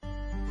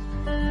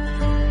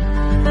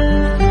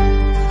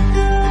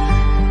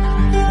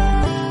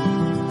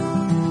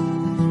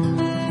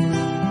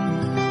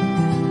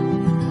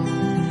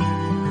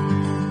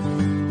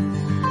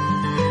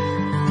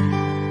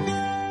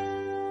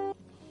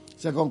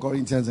2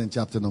 Corinthians and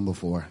chapter number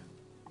 4.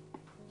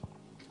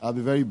 I'll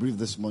be very brief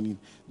this morning.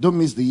 Don't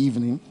miss the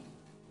evening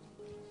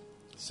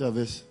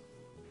service.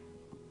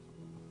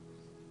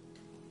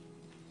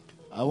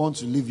 I want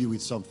to leave you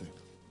with something.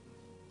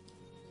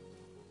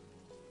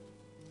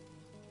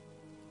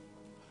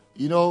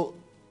 You know,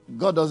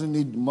 God doesn't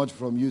need much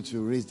from you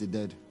to raise the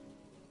dead.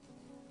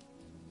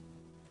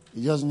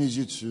 He just needs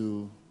you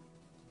to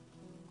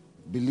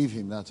believe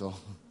Him, that's all.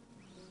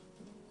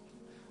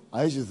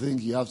 I used to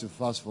think you have to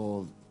fast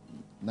for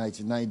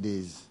 99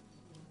 days.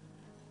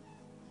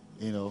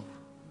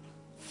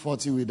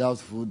 40 without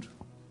food.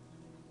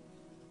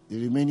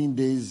 The remaining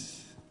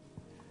days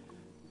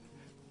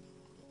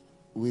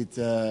with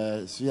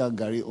suya and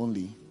gari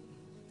only.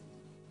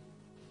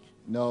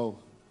 No.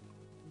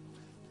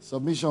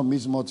 Submission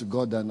means more to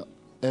God than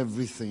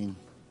everything.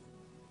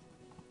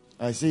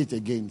 I say it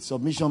again.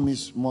 Submission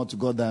means more to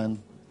God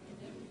than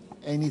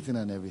anything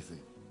and everything.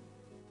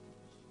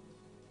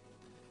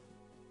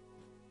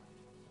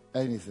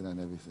 Anything and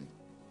everything.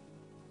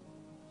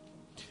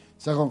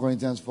 2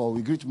 Corinthians 4.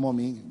 We greet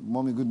mommy.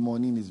 Mommy, good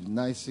morning. It's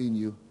nice seeing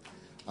you.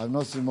 I've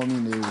not seen mommy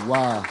in a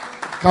while.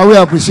 Can we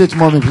appreciate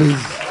mommy, please?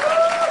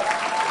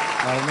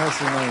 I've not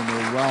seen her in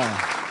a while.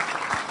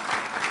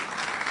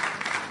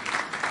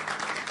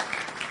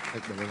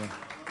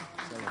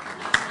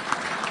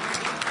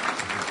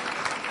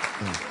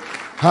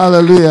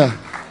 Hallelujah.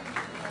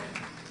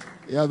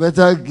 Yeah,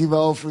 better give her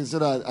offering so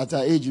that at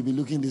her age you'll be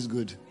looking this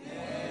good.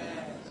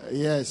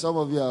 Yeah, some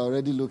of you are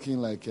already looking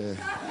like...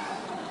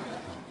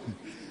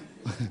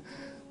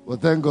 Well,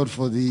 thank God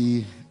for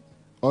the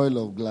oil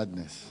of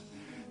gladness.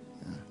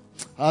 Yeah.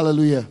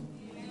 Hallelujah.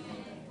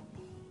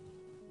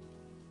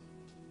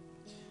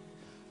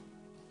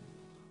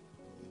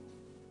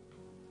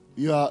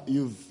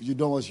 You've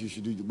done what you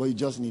should do, but you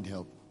just need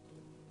help.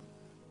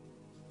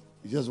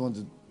 You just want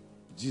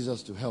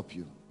Jesus to help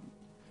you.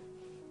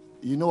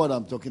 You know what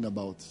I'm talking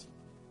about.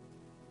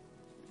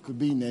 It could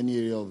be in any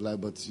area of life,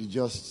 but you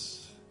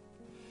just...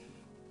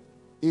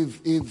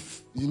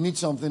 If you need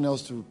something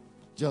else to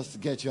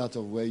just get you out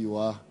of where you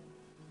are,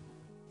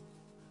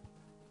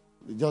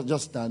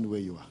 just stand where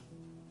you are.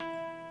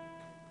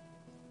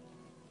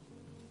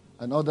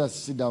 And others,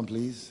 sit down,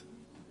 please.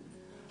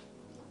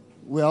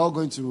 We are all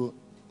going to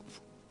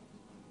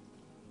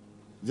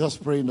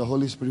just pray in the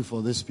Holy Spirit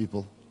for these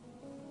people.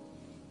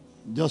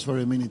 Just for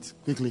a minute,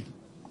 quickly.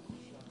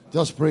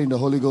 Just pray in the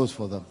Holy Ghost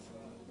for them.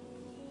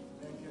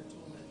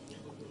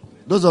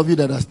 Those of you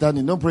that are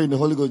standing, don't pray in the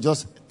Holy Ghost.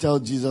 Just tell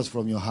Jesus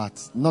from your heart,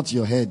 not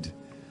your head.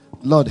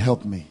 Lord,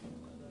 help me.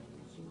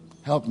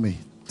 Help me.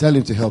 Tell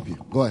Him to help you.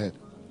 Go ahead.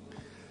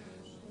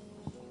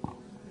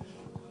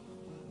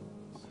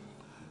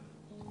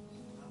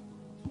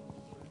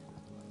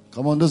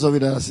 Come on, those of you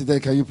that are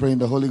seated, can you pray in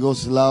the Holy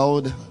Ghost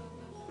loud?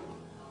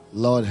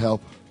 Lord,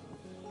 help.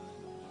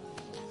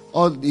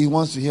 All He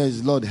wants to hear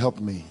is, Lord, help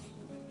me.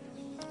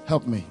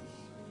 Help me.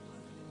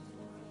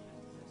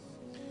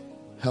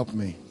 Help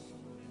me.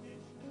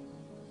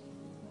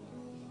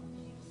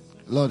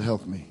 Lord,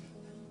 help me.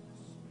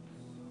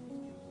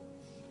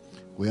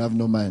 We have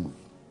no man.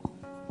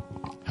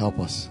 Help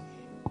us.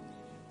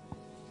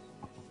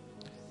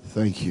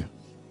 Thank you.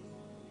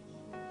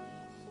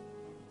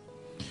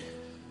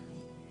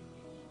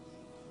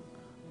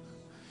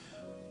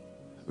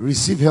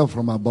 Receive help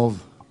from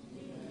above.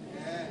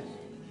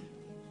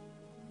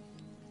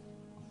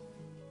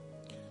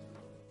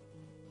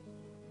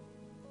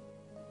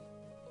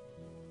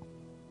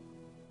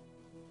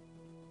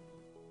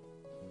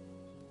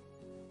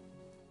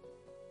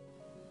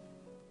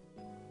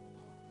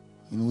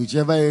 In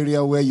whichever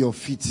area where your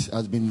feet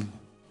has been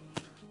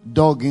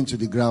dug into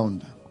the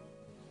ground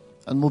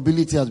and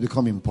mobility has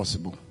become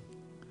impossible.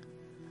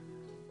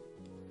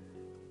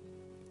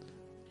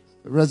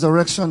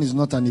 Resurrection is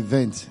not an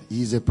event.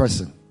 He is a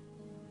person.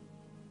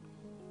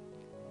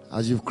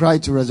 As you've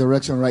cried to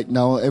resurrection right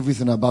now,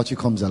 everything about you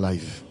comes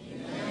alive.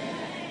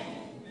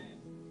 Amen.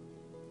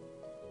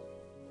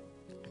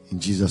 In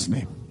Jesus'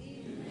 name.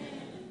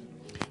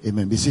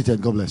 Amen. Be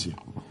seated. God bless you.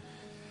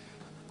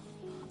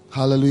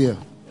 Hallelujah.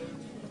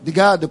 The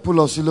guy at the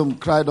pool of Siloam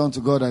cried unto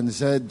God and he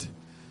said,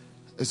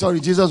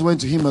 Jesus went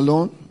to him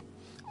alone.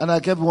 And I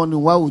kept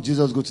wondering, why would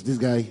Jesus go to this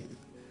guy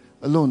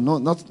alone?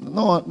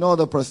 No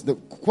other person.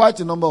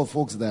 Quite a number of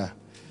folks there.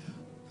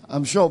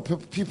 I'm sure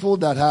people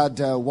that had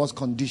worse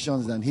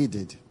conditions than he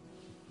did.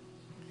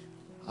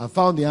 I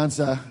found the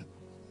answer.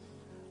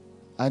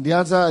 And the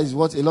answer is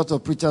what a lot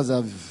of preachers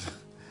have.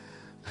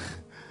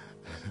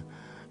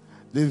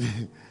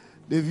 They've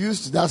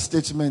used that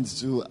statement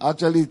to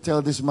actually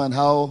tell this man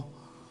how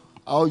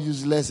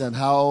useless and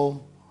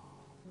how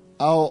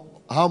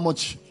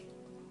much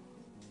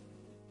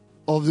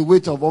of the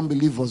weight of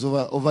unbelief was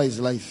over his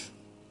life.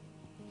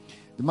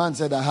 The man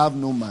said, I have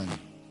no man.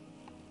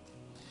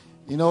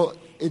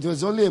 It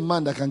was only a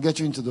man that can get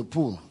you into the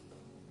pool.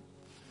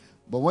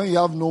 But when you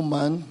have no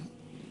man,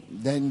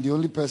 then the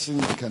only person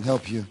that can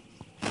help you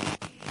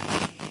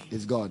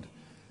is God.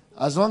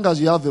 As long as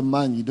you have a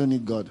man, you don't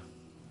need God.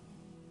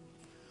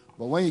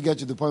 But when you get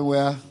to the point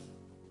where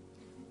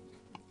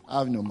I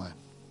have no man.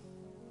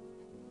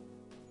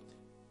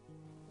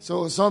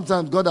 So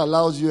sometimes God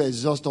allows you to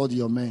exhaust all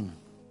your men.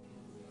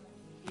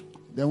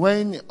 Then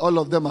when all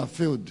of them are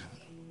filled,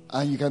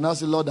 and you can now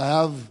say, Lord,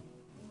 I have,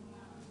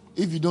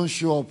 if you don't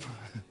show up,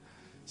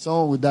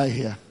 someone will die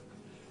here.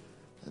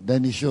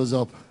 Then he shows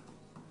up.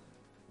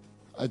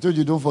 I told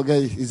you, don't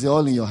forget, it's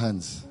all in your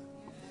hands.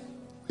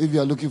 If you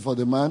are looking for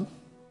the man,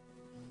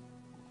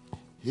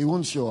 he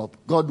won't show up.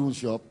 God won't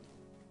show up.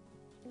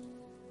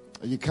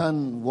 You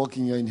can't walk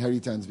in your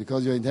inheritance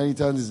because your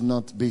inheritance is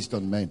not based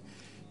on men.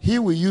 He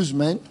will use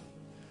men,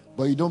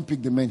 but you don't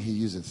pick the men he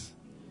uses.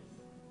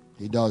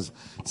 He does.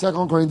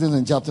 2 Corinthians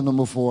in chapter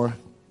number 4.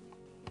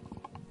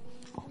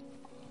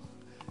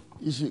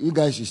 You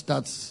guys should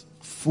start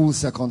full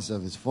second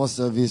service. First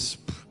service,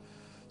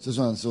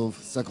 so and so.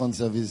 Second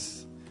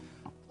service,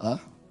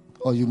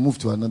 or you move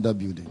to another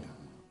building,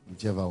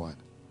 whichever one.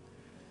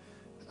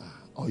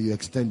 Or you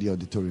extend the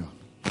auditorium.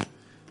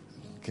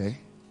 Okay?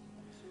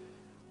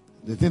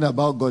 The thing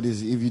about God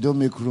is if you don't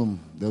make room,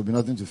 there will be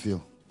nothing to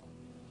fill.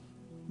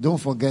 Don't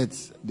forget,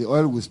 the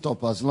oil will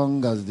stop as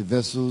long as the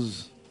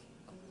vessels,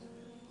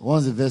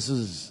 once the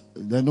vessels,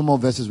 there are no more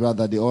vessels,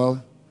 rather the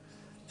oil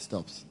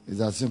stops. It's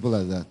as simple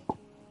as that.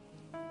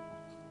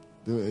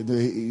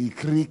 You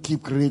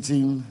keep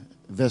creating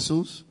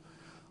vessels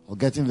or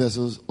getting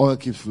vessels, oil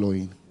keeps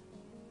flowing.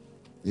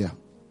 Yeah.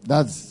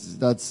 That's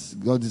God's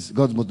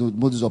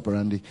modus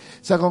operandi.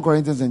 2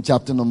 Corinthians in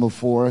chapter number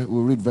 4,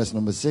 we'll read verse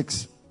number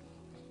 6.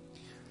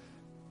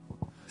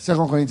 2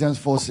 Corinthians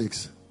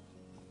 4:6.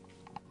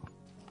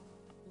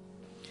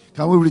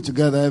 Can we read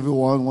together?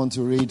 Everyone want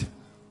to read?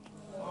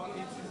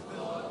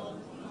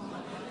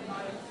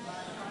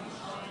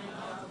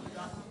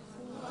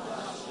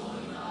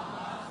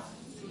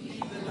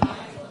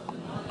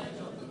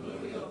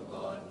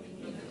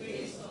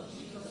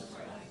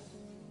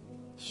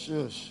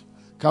 Shush.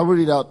 Can we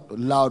read out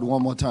loud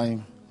one more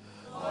time?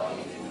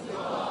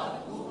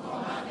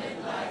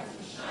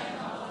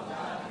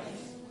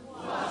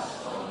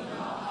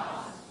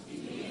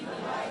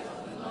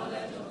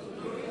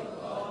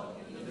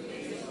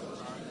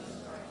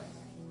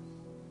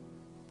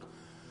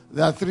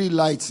 There are 3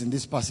 lights in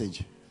this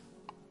passage.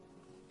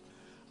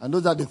 And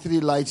those are the 3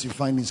 lights you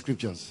find in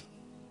scriptures.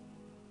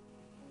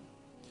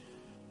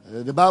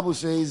 The Bible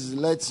says,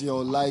 let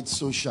your light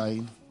so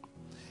shine.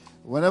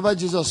 Whenever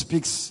Jesus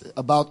speaks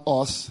about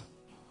us,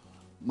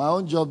 my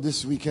own job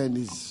this weekend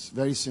is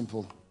very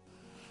simple.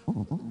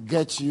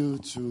 Get you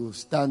to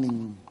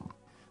stand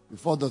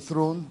before the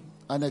throne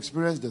and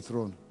experience the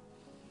throne.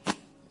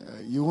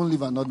 You won't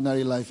live an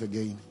ordinary life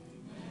again.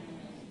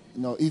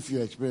 If you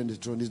experience the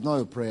throne, it's not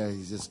a prayer,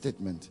 it's a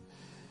statement.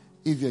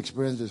 If you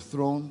experience the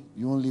throne,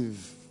 you won't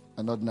live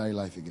an ordinary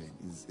life again.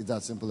 It's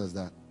as simple as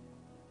that.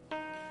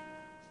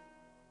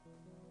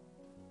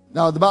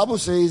 Now, the Bible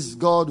says,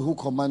 God who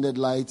commanded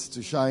light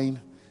to shine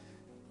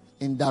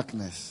in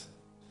darkness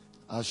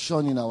has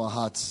shone in our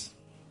hearts.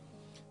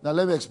 Now,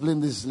 let me explain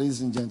this,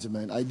 ladies and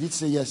gentlemen. I did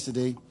say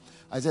yesterday,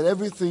 I said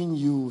everything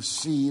you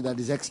see that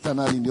is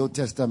external in the Old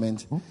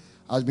Testament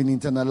has been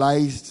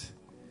internalized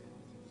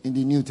in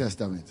the New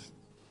Testament.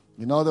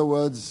 In other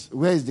words,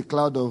 where is the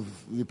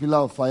pillar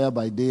of fire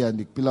by day and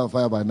the pillar of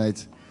fire by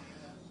night?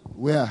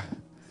 Where?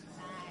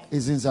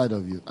 It's inside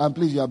of you. And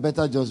please, you had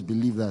better just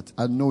believe that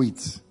and know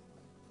it.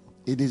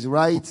 It is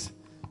right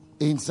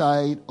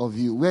inside of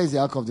you. Where is the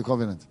Ark of the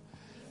Covenant?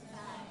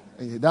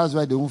 That's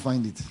why they won't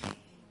find it.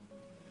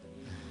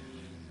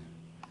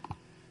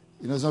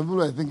 Some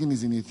people are thinking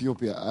it's in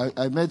Ethiopia.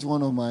 I met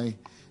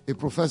a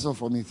professor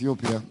from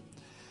Ethiopia.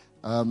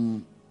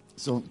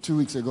 So 2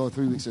 weeks ago,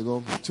 3 weeks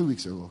ago, 2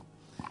 weeks ago.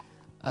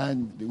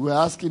 And we were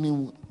asking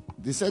him,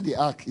 they said the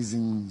ark is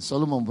in,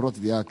 Solomon brought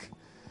the ark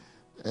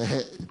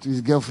to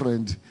his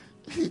girlfriend,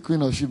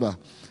 Queen of Sheba.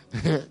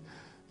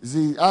 Is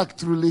the ark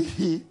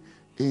truly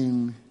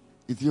in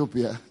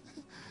Ethiopia?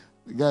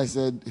 The guy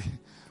said,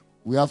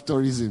 we have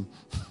tourism.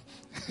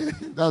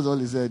 That's all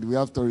he said, we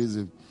have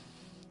tourism.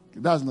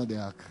 That's not the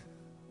ark.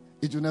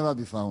 It will never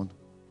be found.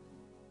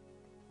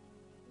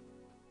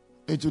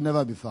 It will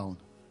never be found.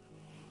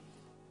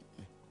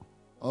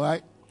 All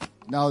right?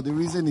 Now, the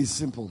reason is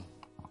simple.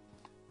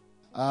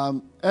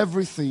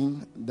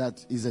 Everything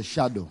that is a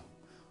shadow,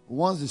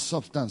 once the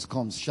substance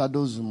comes,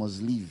 shadows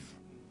must leave.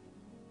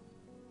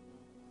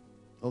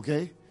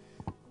 Okay?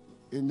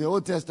 In the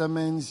Old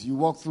Testament, you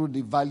walk through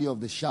the valley of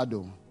the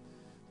shadow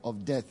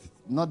of death.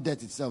 Not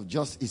death itself,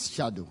 just its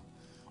shadow.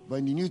 But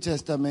in the New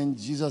Testament,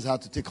 Jesus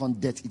had to take on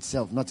death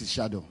itself, not its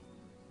shadow.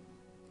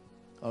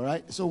 All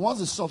right? So once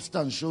the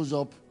substance shows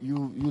up,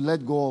 you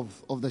let go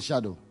of the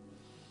shadow.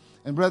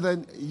 And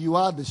brethren, you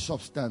are the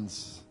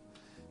substance.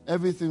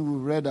 Everything we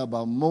read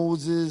about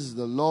Moses,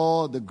 the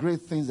law, the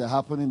great things that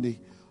happen in the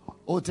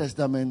Old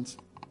Testament,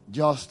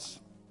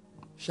 just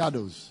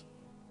shadows.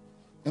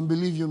 And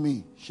believe you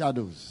me,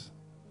 shadows.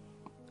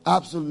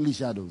 Absolutely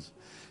shadows.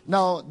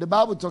 Now, the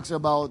Bible talks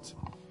about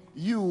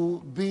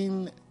you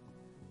being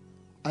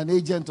an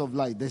agent of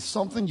light. There's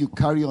something you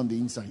carry on the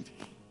inside.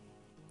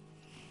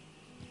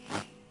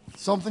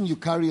 Something you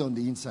carry on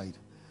the inside.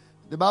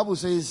 The Bible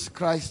says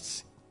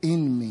Christ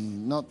in me,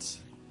 not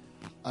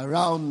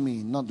around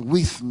me, not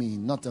with me,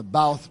 not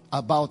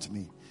about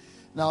me.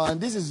 Now,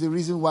 and this is the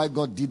reason why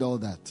God did all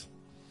that.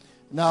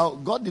 Now,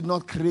 God did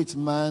not create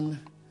man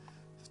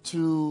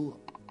to,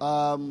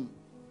 how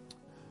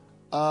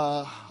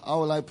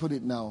will I put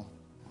it now?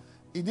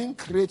 He didn't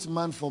create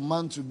man for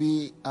man to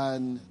be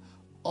an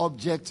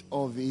object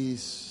of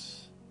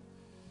his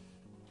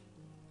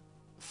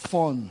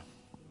fun.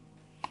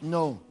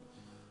 No.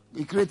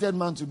 He created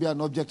man to be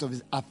an object of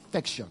his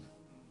affection.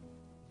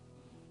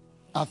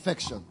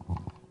 Affection.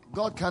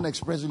 God can't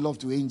express love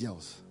to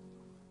angels.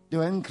 They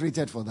weren't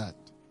created for that.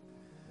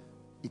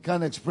 He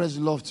can't express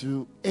love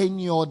to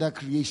any other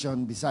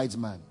creation besides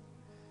man.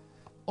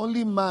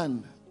 Only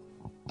man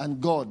and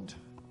God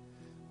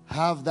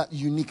have that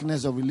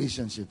uniqueness of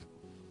relationship.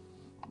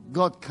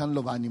 God can't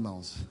love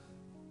animals.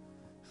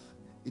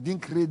 He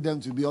didn't create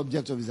them to be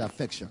objects of his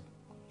affection.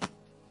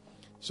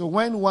 So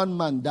when one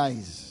man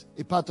dies,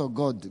 a part of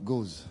God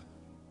goes.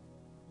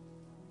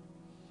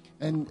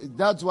 And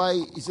that's why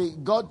you say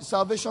God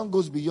salvation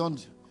goes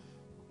beyond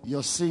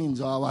your sins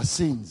or our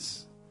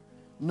sins.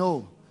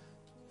 No.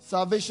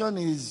 Salvation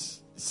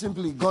is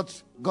simply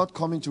God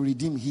coming to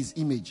redeem his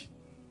image.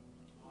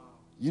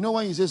 You know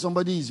when you say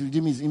somebody is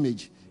redeeming his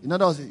image, in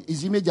other words,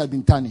 his image has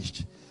been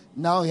tarnished.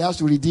 Now he has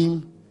to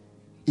redeem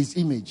his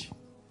image.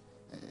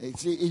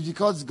 It's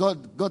because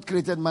God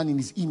created man in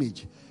his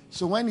image.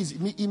 So when his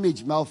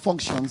image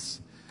malfunctions,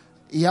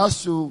 he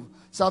has to...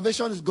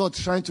 Salvation is God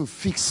trying to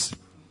fix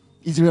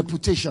his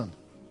reputation.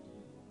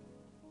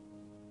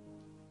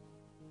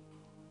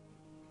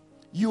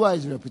 You are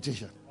his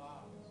reputation.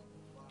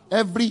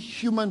 Every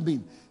human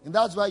being. And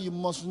that's why you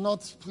must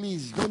not,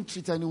 please, don't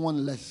treat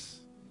anyone less.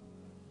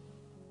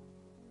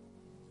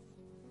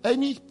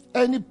 Any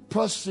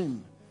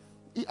person,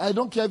 I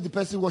don't care if the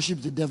person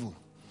worships the devil.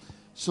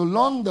 So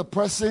long the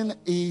person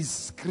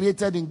is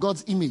created in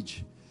God's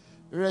image,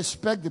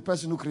 respect the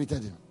person who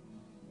created him.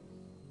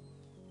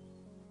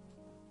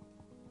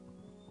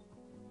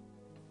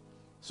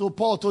 So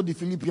Paul told the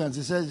Philippians,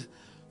 he says,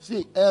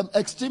 see,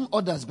 esteem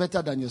others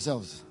better than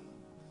yourselves.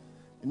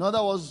 In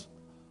other words,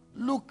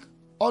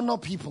 honor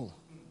people.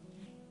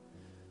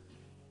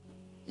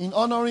 In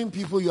honoring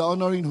people, you are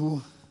honoring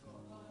who?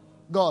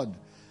 God.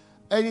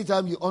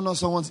 Anytime you honor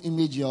someone's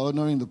image, you are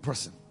honoring the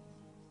person.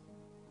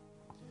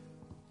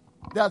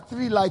 There are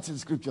 3 lights in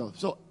Scripture.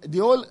 So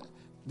the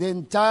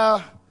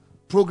entire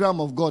program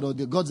of God or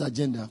God's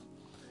agenda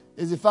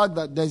is the fact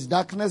that there's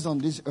darkness on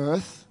this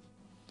earth.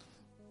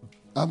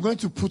 I'm going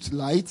to put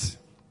light,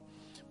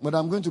 but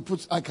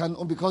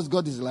because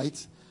God is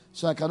light,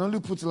 so I can only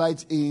put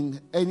light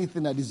in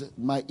anything that is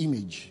my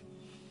image.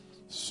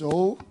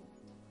 So,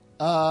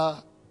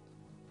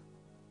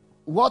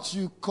 what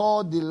you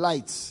call the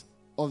light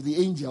of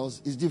the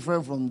angels is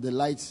different from the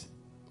light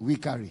we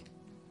carry.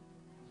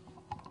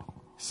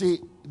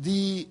 See,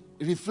 the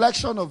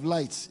reflection of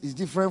light is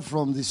different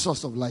from the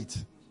source of light.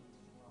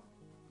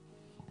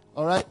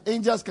 All right?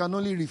 Angels can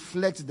only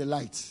reflect the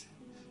light.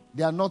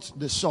 They are not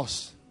the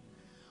source.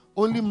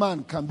 Only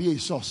man can be a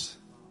source.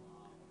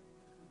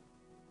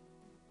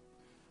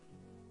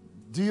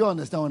 Do you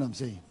understand what I'm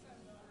saying?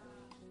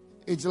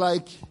 It's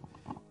like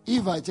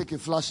if I take a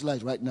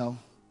flashlight right now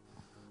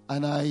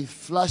and I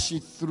flash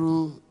it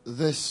through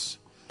this,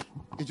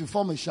 it will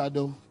form a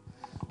shadow.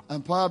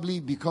 And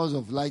probably because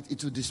of light,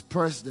 it will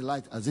disperse the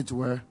light as it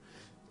were.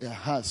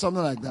 Yeah,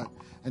 something like that.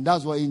 And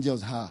that's what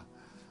angels have.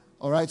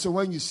 All right, so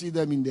when you see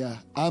them in their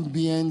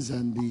ambience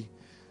and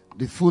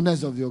the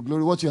fullness of your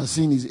glory, what you are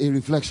seeing is a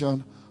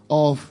reflection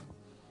of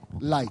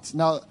light.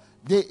 Now,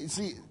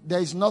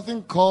 there's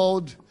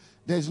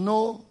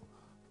no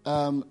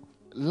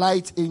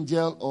light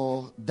angel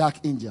or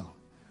dark angel.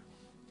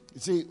 You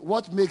see,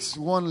 what makes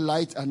one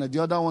light and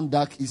the other one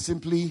dark is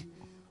simply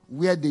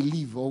where they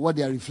live or what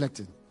they are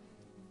reflecting.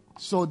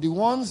 So the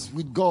ones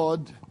with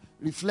God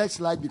reflect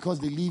light because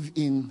they live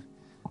in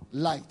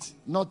light.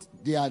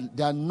 They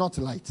are not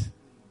light.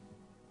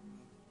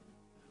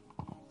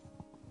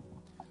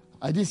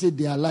 I didn't say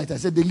they are light. I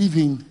said they live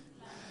in.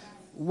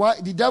 Why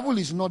the devil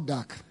is not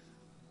dark?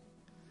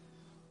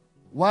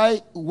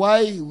 Why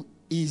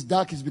he is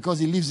dark is because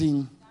he lives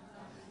in.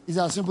 It's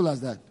as simple as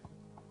that.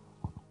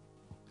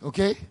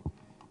 Okay?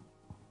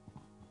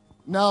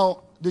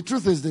 Now, the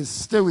truth is this.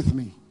 Stay with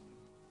me.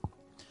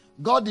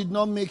 God did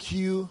not make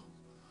you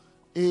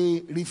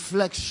a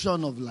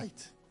reflection of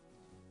light.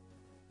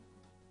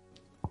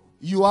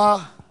 You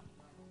are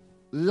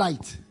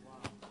light.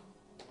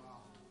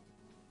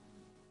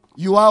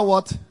 You are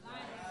what?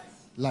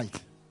 Light.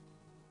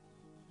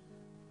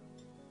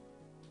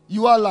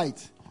 You are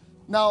light.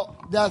 Now,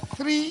 there are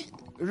 3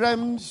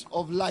 realms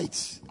of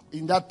light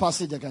in that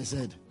passage, like I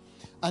said.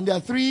 And there are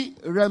 3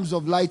 realms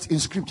of light in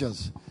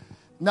scriptures.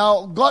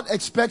 Now, God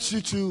expects you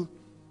to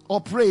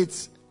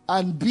operate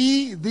and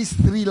be these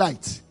 3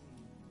 lights.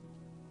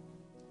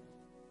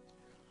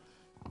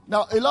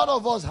 Now, a lot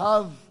of us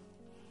have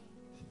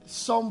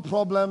some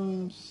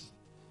problems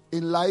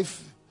in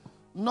life,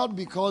 not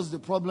because the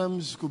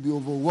problems could be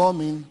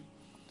overwhelming.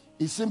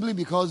 is simply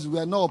because we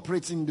are not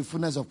operating in the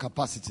fullness of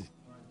capacity.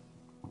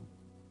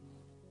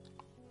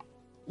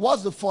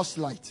 What's the first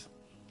light?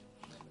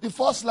 The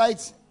first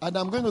light, and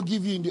I'm going to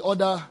give you in the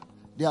order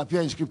they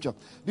appear in Scripture.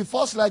 The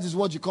first light is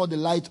what you call the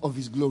light of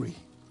His glory.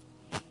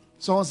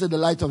 Someone said the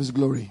light of His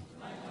glory.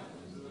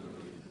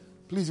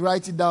 Please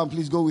write it down.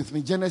 Please go with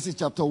me. Genesis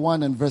chapter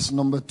 1 and verse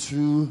number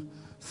 2,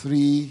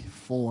 3,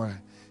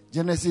 4.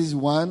 Genesis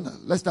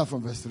 1. Let's start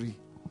from verse 3.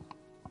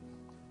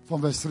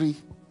 From verse 3.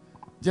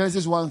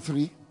 Genesis 1,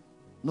 3.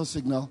 No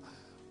signal.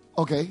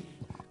 Okay.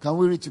 Can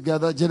we read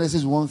together?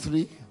 Genesis 1,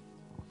 3.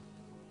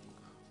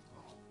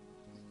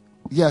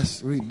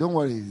 Yes, read. Don't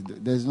worry.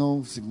 There's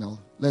no signal.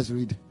 Let's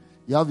read.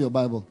 You have your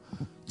Bible.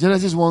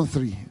 Genesis 1,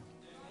 3.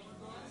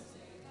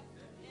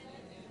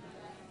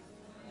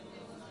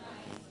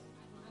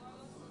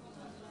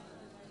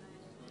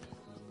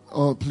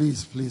 Oh,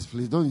 please, please,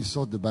 please. Don't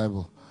insult the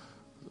Bible.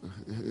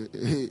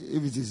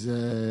 If it is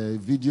a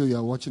video you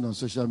are watching on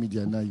social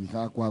media now, you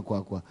can.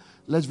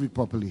 Let's read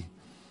properly.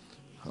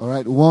 All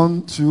right.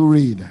 1, 2,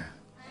 read.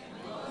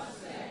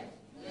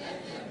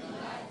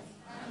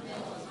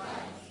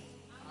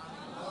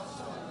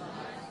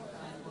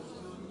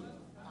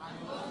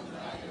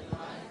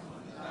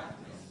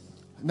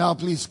 Now,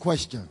 please,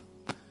 question.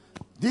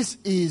 This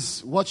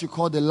is what you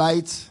call the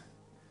light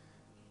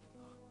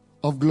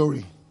of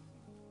glory.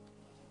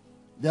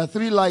 There are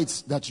 3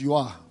 lights that you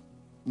are.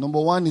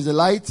 Number 1 is the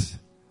light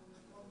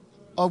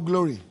of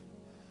glory.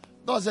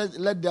 God said,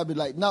 let there be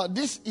light. Now,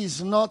 this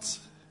is not...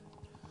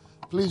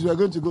 Please, we're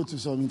going to go to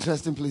some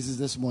interesting places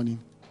this morning.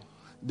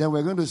 Then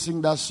we're going to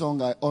sing that song,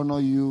 I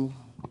Honor You.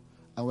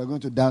 And we're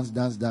going to dance.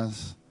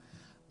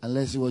 And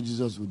let's see what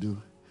Jesus will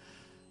do.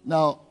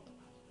 Now,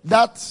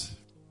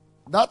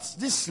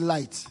 this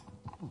light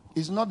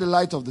is not the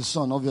light of the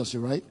sun, obviously,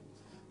 right?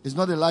 It's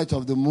not the light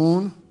of the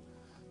moon.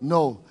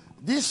 No.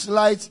 This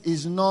light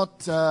is not...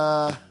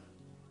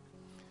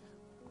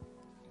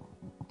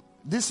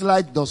 this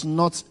light does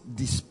not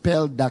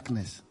dispel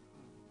darkness.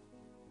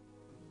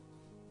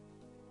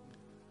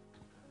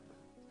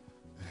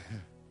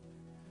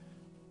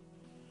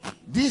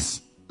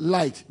 This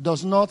light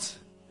does not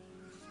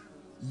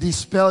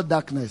dispel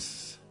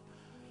darkness.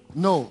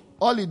 No.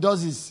 All it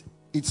does is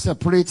it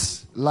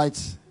separates light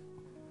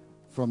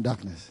from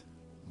darkness.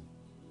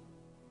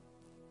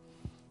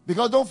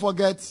 Because don't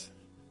forget,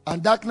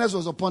 and darkness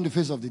was upon the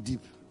face of the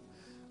deep.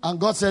 And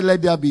God said,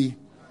 let there be.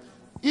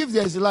 If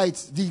there is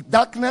light, the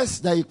darkness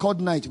that He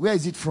called night, where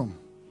is it from?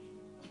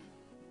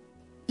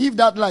 If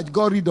that light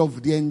got rid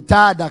of the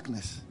entire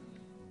darkness,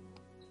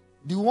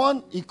 the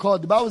one He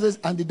called, the Bible says,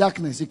 and the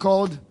darkness, He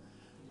called,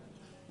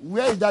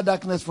 where is that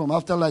darkness from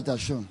after light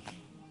has shone?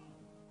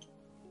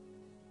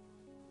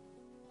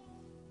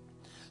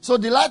 So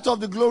the light of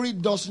the glory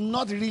does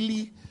not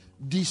really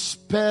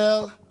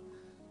dispel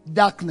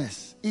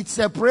darkness. It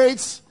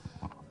separates,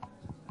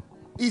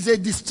 is a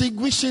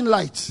distinguishing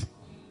light.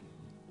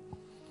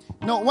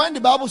 Now, when the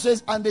Bible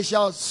says, and they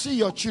shall see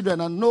your children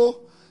and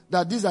know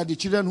that these are the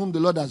children whom the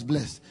Lord has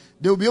blessed,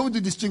 they will be able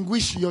to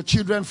distinguish your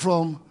children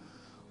from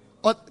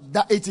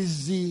that it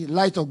is the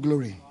light of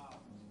glory.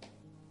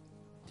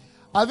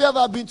 Have you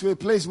ever been to a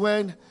place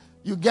when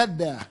you get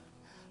there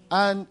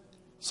and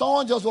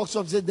someone just walks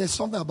up and says, there's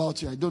something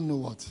about you, I don't know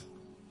what.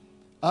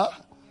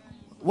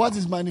 What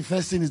is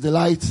manifesting is the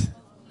light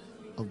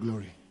of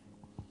glory.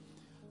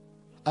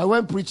 I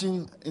went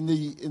preaching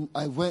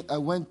I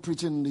went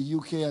preaching in the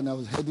UK, and I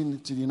was heading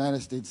to the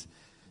United States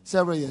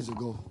several years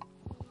ago.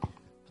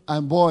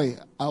 And boy,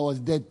 I was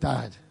dead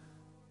tired.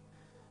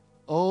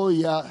 Oh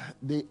yeah,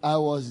 I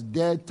was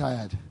dead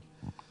tired.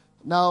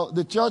 Now,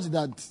 the church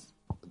that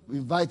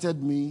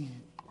invited me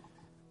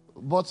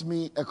bought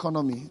me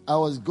economy. I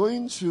was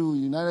going to the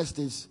United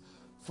States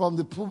from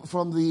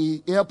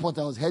the airport.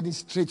 I was heading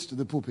straight to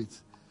the pulpit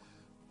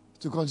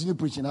to continue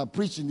preaching. I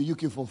preached in the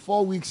UK for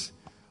 4 weeks.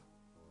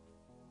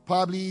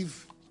 Probably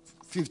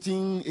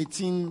 15,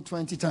 18,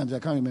 20 times. I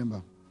can't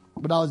remember.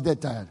 But I was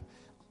dead tired.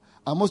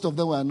 And most of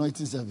them were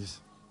anointing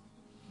service.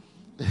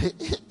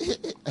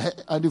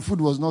 And the food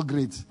was not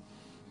great.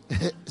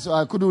 So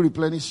I couldn't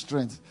replenish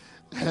strength.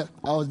 I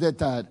was dead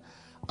tired.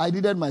 I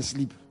needed my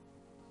sleep.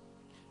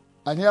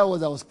 And here I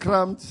was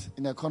cramped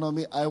in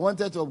economy. I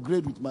wanted to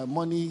upgrade with my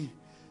money.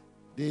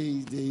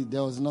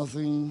 There was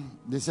nothing.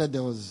 They said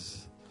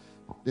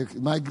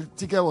my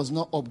ticket was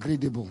not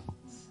upgradable.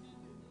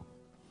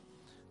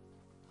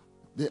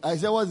 I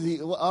said,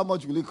 how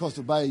much will it cost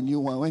to buy a new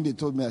one? When they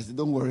told me, I said,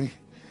 don't worry.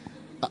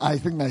 I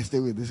think I stay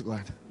with this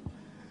one.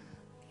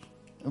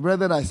 And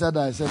brethren, I said,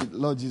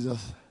 Lord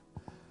Jesus,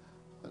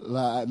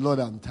 Lord,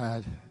 I'm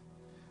tired.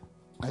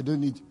 I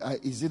don't need,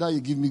 it's either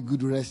you give me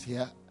good rest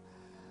here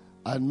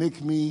and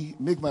make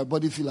my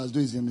body feel as though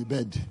it's in the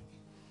bed.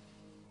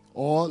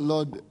 Or,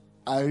 Lord,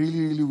 I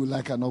really, really would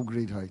like an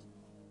upgrade, right?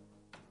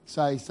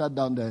 So I sat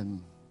down there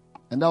and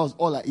that was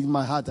all in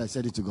my heart. I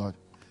said it to God.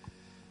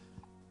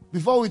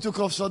 Before we took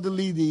off,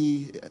 suddenly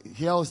the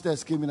air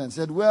hostess came in and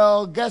said,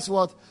 well, guess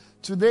what?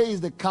 Today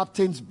is the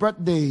captain's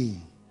birthday.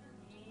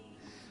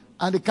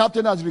 And the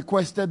captain has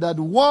requested that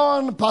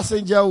one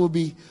passenger will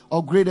be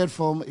upgraded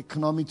from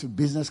economy to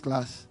business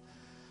class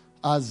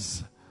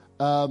as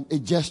a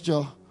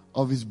gesture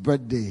of his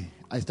birthday.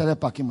 I started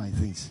packing my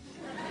things.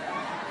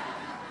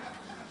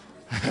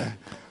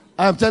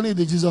 I'm telling you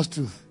the Jesus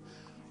truth.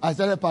 I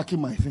started packing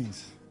my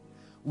things.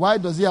 Why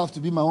does he have to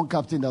be my own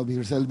captain that will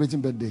be celebrating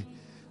birthday?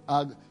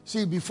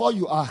 See, before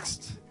you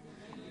asked,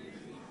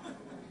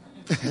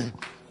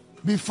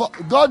 before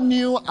God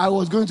knew I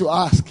was going to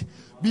ask.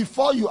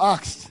 Before you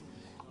asked,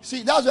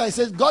 see, that's why I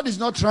said God is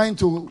not trying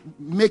to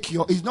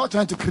he's not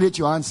trying to create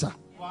your answer.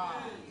 Wow.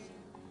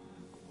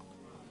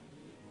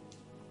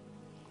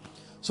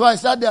 So I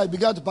sat there, I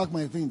began to pack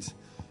my things.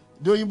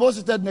 The Oyinbo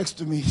seated next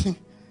to me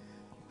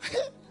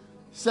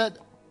said,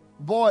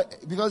 boy,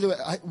 because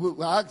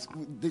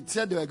they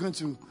said they were going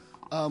to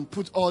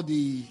put all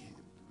the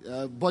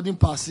boarding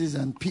passes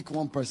and pick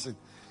one person.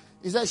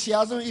 He said, she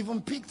hasn't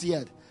even picked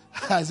yet.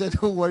 I said,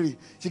 don't worry.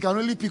 She can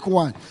only pick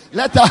one.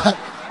 Let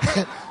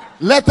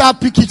her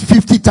pick it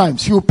 50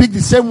 times. She will pick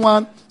the same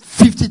one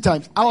 50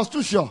 times. I was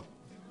too sure.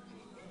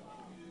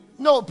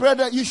 No,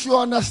 brother, you should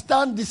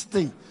understand this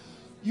thing.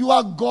 You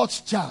are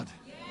God's child.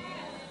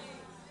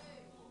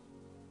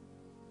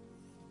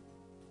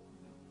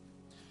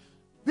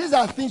 These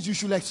are things you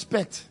should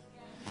expect.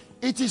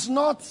 It is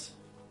not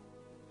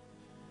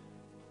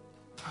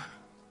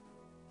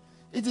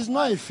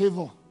a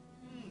favor.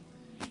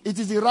 It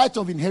is the right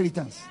of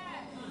inheritance.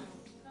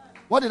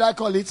 What did I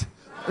call it?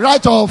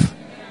 Right of.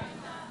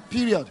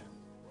 Period.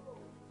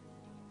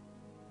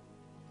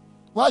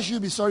 Why should you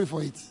be sorry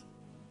for it?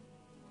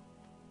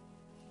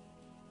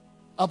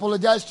 I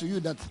apologize to you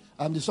that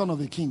I'm the son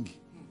of a king.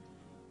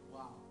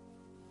 Wow.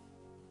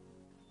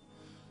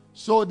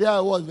 So there I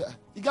was.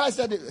 The guy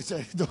said,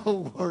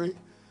 don't worry.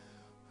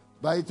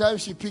 By the time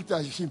she picked.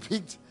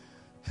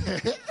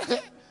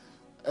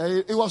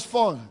 It was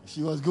fun.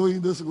 She was going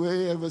this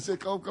way and would say,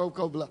 come,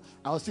 blah.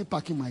 I was still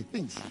packing my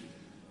things.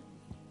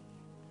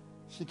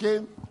 She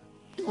came.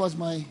 It was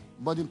my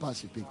boarding pass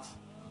she picked.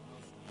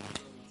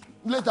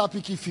 Let her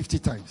pick it 50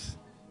 times.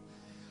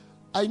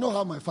 I know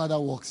how my father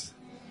works.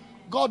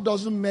 God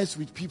doesn't mess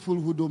with people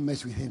who don't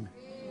mess with him.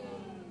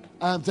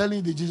 I am telling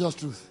you the Jesus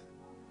truth.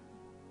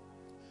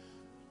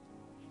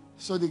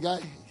 So the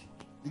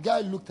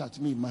guy looked at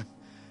me, man.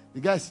 The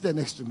guy sitting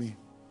next to me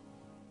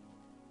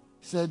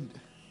said,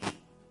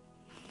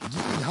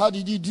 how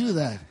did you do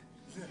that?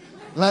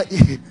 Like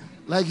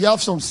you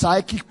have some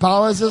psychic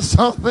powers or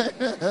something?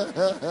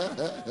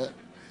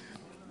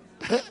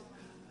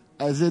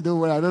 I said, don't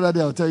worry, another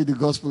day I'll tell you the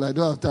gospel. I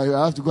don't have time.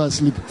 I have to go and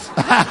sleep.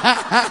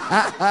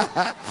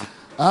 I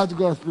have to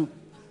go and sleep.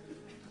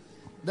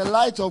 The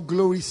light of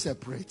glory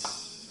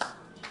separates.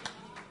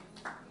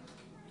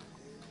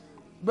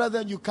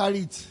 Brethren, you carry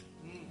it.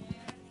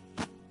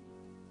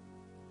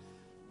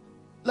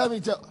 Let me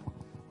tell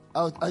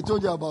I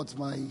told you about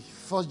my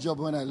first job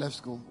when I left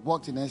school.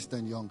 Worked in Ernst &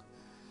 Young.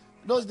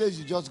 Those days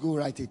you just go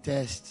write a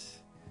test.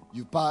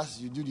 You pass,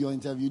 you do your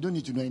interview. You don't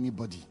need to know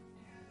anybody.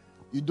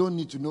 You don't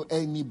need to know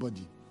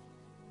anybody.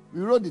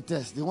 We wrote the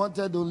test. They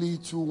wanted only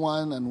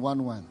 2-1 and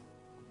 1-1.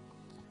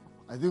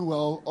 I think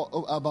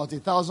about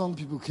 1,000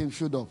 people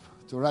showed up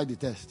to write the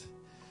test.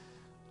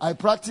 I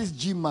practiced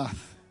GMath.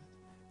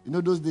 You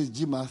know those days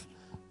GMath.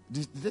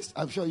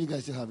 I'm sure you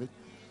guys still have it.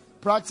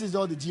 Practiced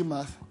all the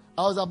GMath.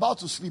 I was about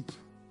to sleep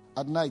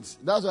at night.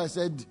 That's why I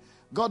said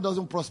God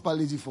doesn't prosper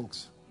lazy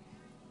folks.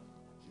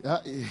 Yeah.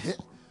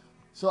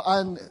 So,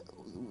 and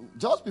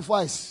just before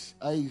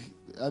I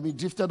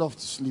drifted off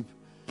to sleep,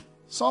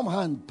 some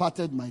hand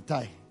patted my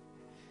thigh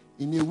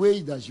in a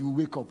way that you will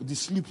wake up. The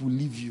sleep will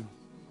leave you.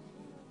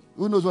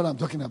 Who knows what I'm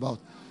talking about?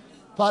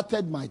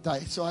 Patted my thigh.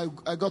 So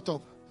I got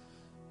up.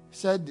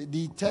 Said,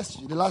 the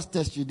last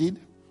test you did,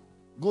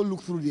 go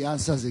look through the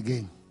answers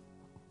again.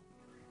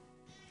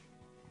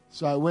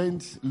 So I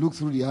went, looked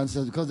through the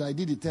answers because I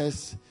did the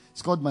test,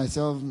 scored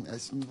myself.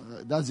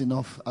 That's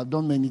enough. I've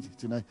done many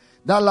tonight.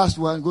 That last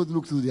one, go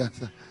look through the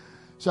answer.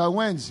 So I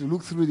went to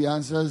look through the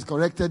answers,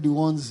 corrected the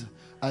ones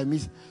I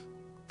missed.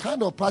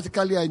 Kind of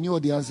practically, I knew all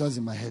the answers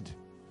in my head.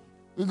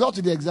 We got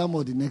to the exam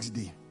the next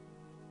day.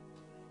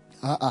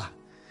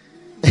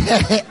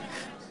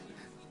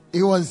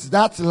 It was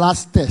that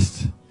last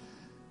test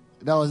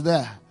that was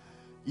there.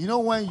 You know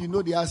when you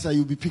know the answer,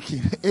 you'll be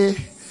picking A,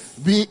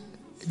 B.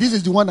 This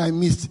is the one I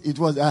missed. It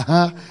was,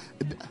 yeah.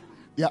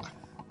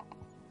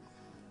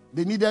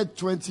 They needed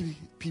 20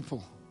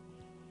 people.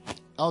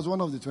 I was one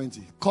of the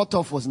 20.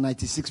 Cutoff was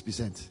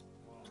 96%.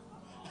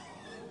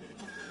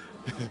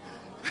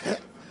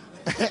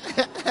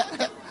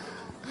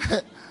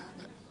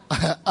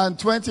 And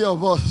 20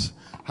 of us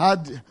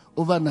had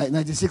over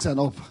 96 and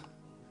up.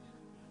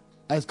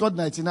 I scored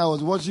 99. I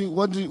was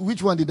wondering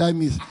which one did I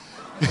miss.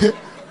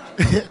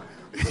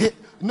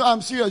 No,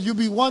 I'm serious. You'll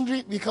be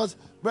wondering because,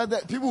 brother,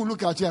 people will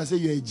look at you and say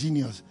you're a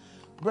genius.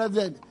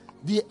 Brother,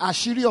 the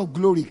ashiri of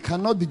glory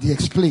cannot be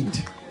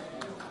explained.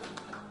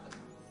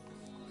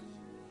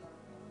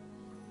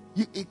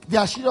 The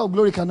ashiri of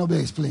glory cannot be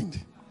explained.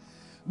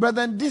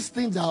 Brother, these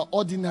things are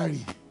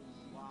ordinary.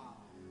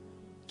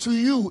 to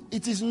you,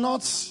 it is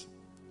not.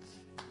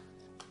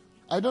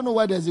 I don't know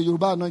why there's a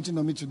Yoruba anointing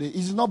on me today.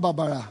 It's not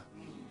Barbara.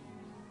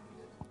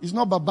 It's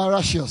not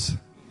barbaricious.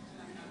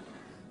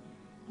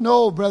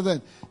 No,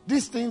 brethren.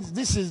 This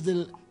is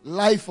the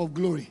life of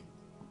glory.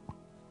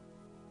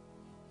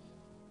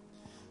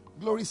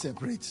 Glory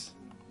separates.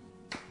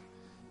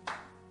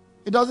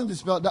 It doesn't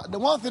dispel that. The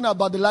one thing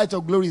about the light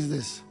of glory is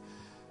this.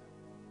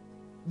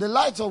 The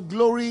light of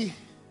glory,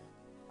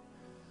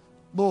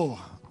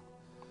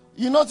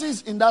 you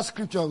notice in that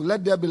scripture,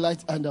 let there be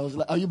light and there was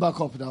light. Are you back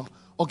up now?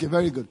 Okay,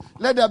 very good.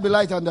 Let there be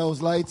light and there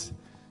was light.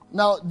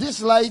 Now,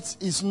 this light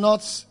is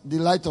not the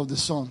light of the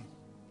sun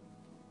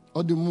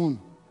or the moon.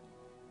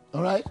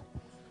 All right?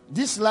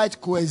 This light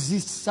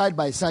coexists side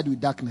by side with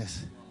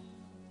darkness.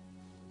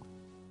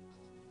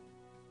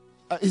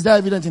 Is that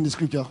evident in the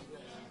scripture?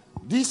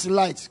 This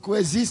light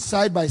coexists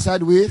side by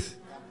side with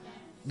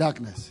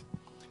darkness.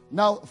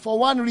 Now, for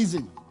one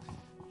reason,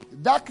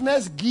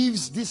 darkness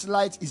gives this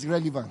light its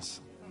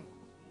relevance.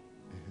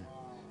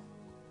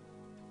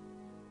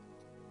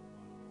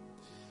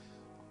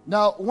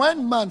 Now,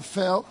 when man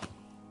fell,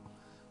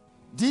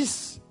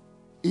 this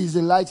is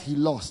the light he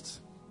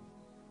lost.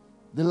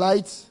 The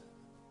light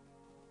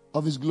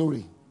of his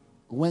glory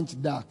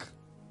went dark.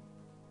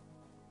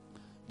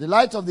 The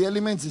light of the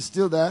elements is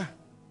still there.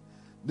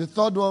 The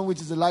third one,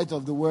 which is the light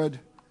of the word,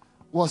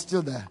 was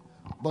still there.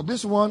 But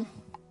this one,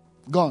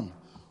 gone.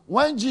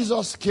 When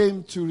Jesus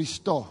came to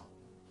restore,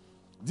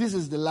 this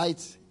is the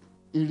light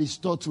he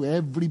restored to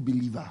every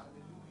believer.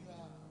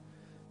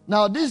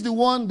 Now, this is the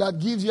one that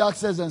gives you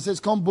access and says,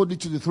 come boldly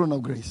to the throne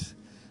of grace,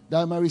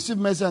 that I may receive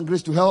mercy and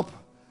grace to help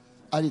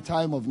at the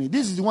time of need.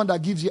 This is the one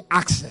that gives you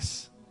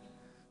access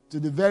to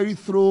the very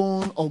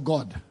throne of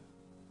God.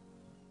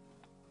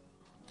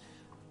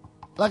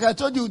 Like I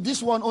told you,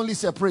 this one only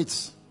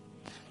separates.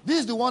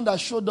 This is the one that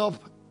showed up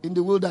in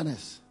the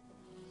wilderness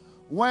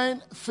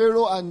when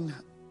Pharaoh and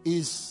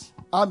his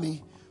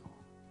army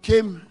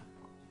came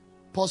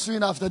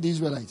pursuing after the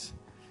Israelites.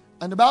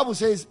 And the Bible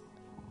says,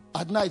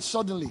 at night,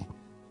 suddenly,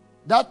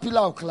 that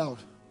pillar of cloud,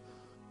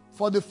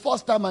 for the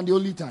first time and the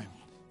only time,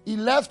 he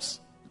left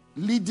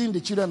leading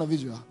the children of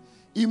Israel.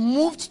 He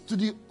moved to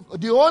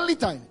the only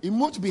time, he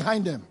moved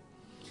behind them.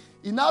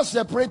 He now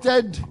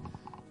separated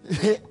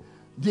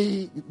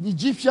the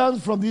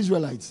Egyptians from the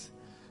Israelites.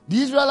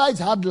 The Israelites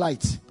had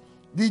light.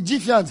 The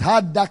Egyptians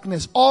had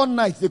darkness. All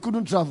night they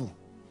couldn't travel.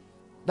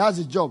 That's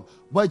the job.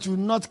 But it will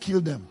not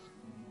kill them.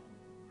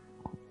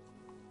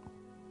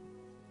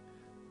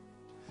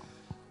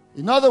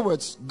 In other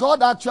words,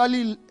 God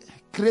actually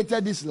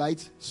created this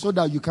light so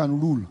that you can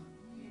rule.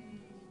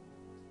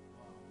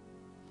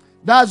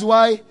 That's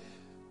why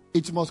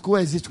it must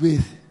coexist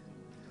with.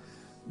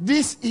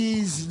 This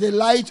is the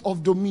light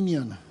of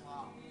dominion.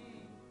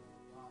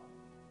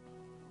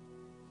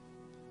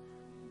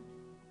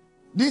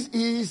 This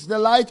is the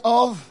light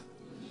of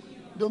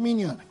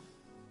dominion.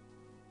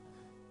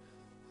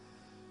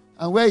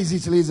 And where is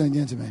it, ladies and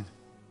gentlemen?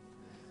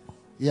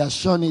 He has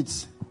shown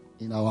it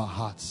in our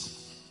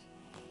hearts.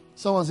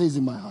 Someone says,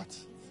 in my heart.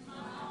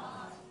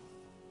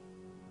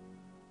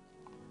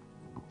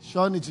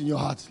 Shown it in your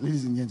heart,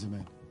 ladies and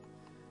gentlemen.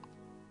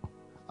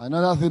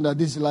 Another thing that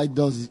this light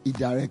does is it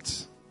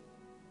directs.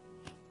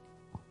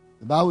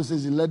 The Bible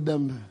says he led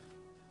them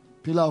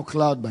pillar of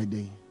cloud by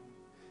day.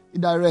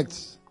 It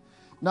directs.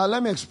 Now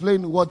let me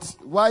explain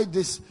why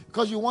this.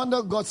 Because you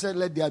wonder, God said,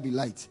 let there be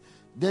light.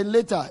 Then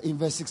later in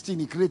verse 16,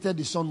 he created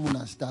the sun, moon,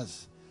 and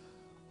stars.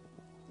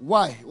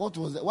 Why? What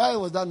was that? Why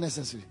was that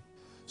necessary?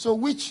 So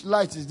which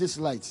light is this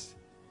light?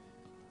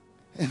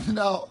 And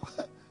now,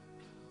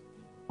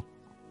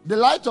 the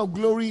light of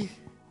glory,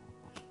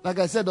 like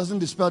I said, doesn't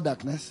dispel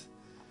darkness.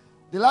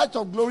 The light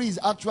of glory is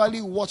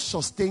actually what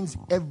sustains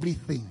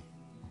everything.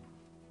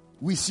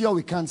 We see or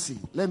we can't see.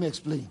 Let me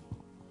explain.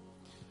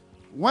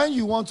 When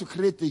you want to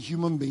create a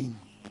human being,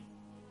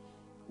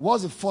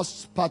 what's the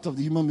first part of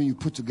the human being you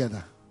put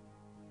together?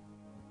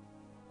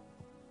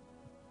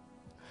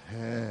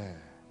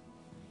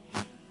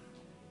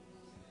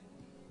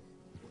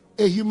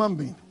 A human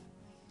being.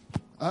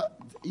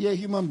 Yeah, a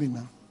human being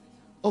now.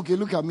 Okay,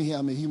 look at me here.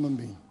 I'm a human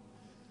being.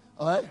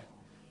 All right?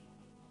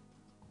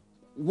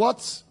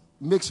 What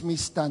makes me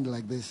stand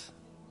like this?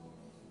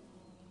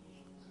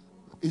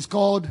 It's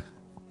called,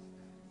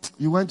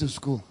 you went to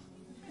school.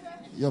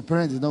 Your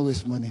parents did not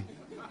waste money.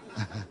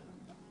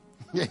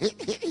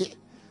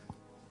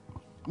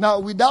 Now,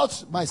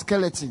 without my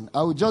skeleton,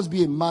 I would just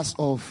be a mass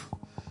of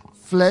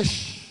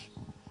flesh,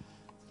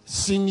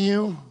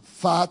 sinew,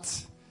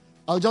 fat.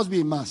 I'll just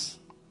be a mass.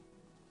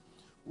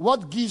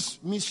 What gives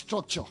me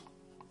structure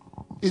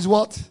is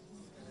what?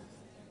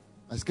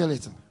 A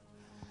skeleton.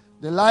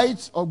 The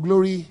light of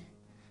glory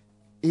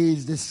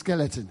is the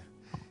skeleton.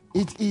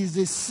 It is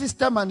the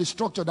system and the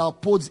structure that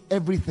upholds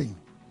everything.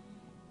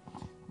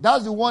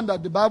 That's the one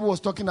that the Bible was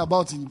talking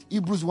about in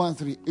Hebrews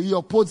 1:3. It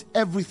upholds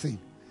everything.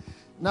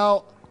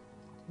 Now,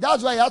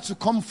 that's why it had to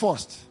come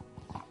first.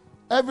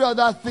 Every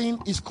other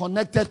thing is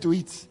connected to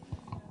it.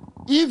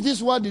 If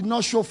this one did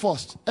not show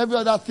first, every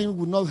other thing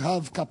would not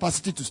have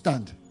capacity to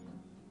stand.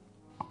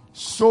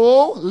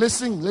 So,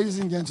 listen, ladies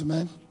and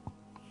gentlemen.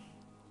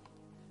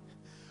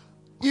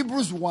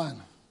 Hebrews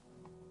 1.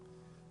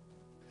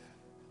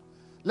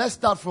 Let's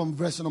start from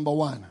verse number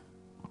 1.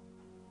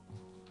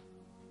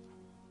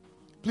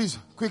 Please,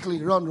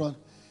 quickly, run.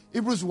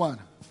 Hebrews 1,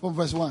 from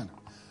verse 1.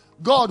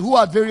 God, who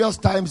at various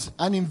times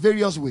and in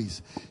various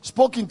ways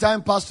spoke in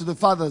time past to the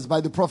fathers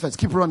by the prophets.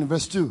 Keep running,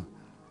 verse 2.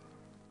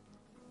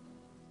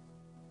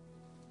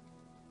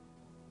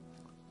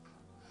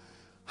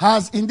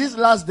 Has in these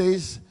last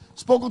days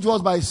spoken to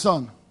us by his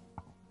Son.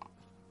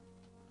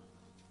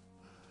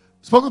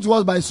 Spoken to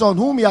us by his Son,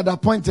 whom he had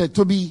appointed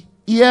to be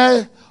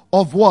heir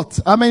of what?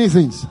 How many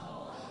things?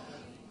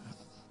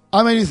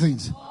 How many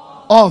things?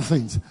 All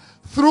things.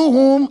 Through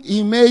whom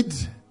he made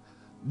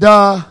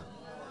the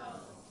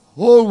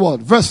whole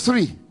world. Verse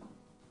 3.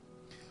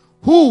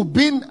 Who,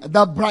 being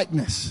the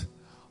brightness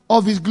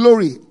of his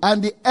glory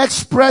and the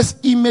express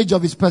image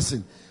of his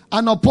person,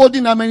 and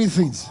upholding how many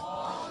things?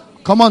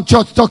 Come on,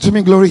 church, talk to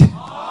me, glory.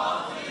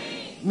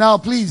 Now,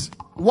 please,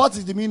 what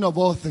is the meaning of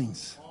all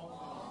things?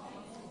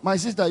 My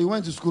sister, you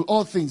went to school.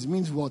 All things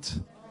means what?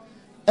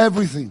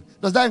 Everything.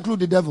 Does that include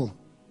the devil?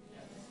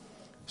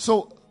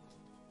 So,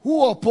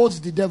 who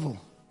upholds the devil?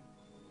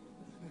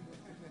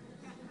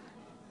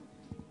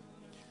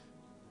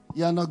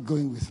 You are not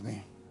going with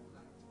me.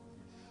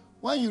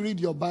 When you read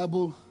your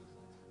Bible,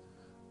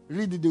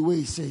 read it the way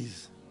it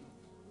says.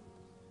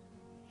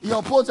 He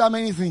upholds how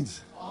many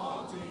things?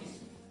 All things.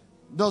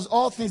 Does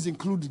all things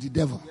include the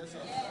devil? Yes, sir.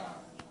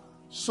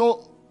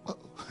 So,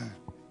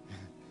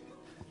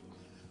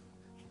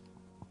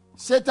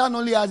 Satan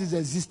only has his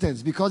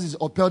existence because he's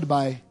upheld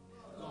by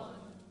God.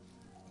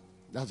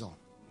 That's all.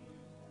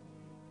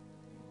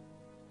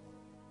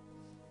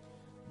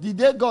 The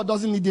day God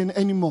doesn't need him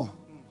anymore,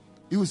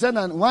 he will send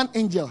one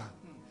angel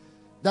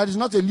that is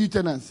not a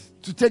lieutenant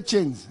to take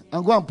chains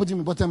and go and put him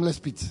in bottomless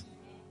pit.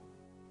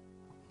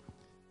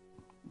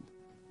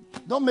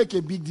 Don't make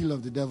a big deal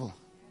of the devil.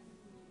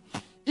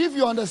 If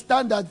you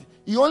understand that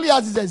he only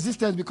has his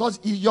existence because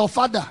your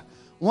father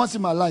wants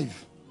him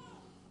alive,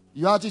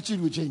 your attitude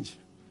will change.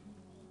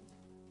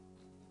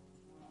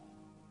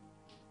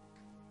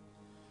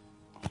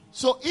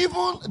 So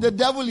even the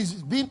devil is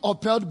being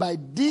upheld by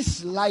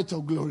this light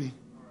of glory.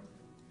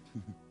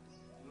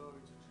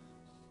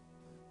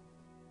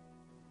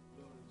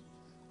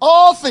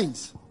 All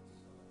things.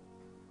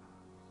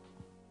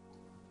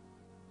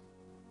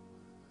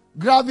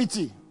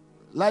 Gravity,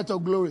 light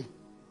of glory.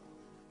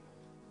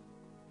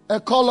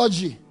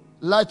 Ecology,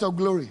 light of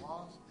glory.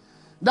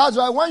 That's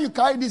why when you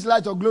carry this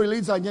light of glory,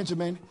 ladies and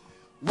gentlemen,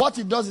 what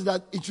it does is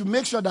that it will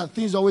make sure that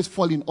things always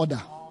fall in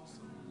order.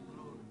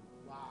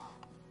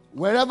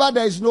 Wherever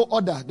there is no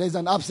order, there is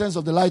an absence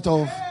of the light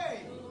of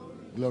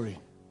glory.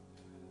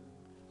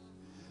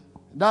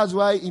 That's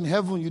why in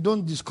heaven you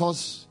don't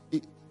discuss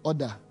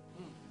order.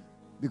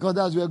 Because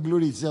that's where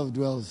glory itself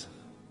dwells.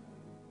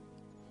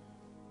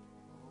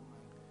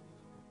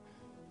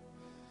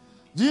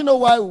 Do you know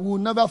why we will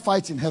never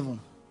fight in heaven?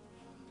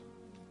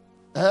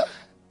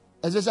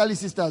 Especially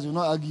sisters will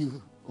not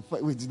argue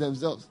with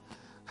themselves.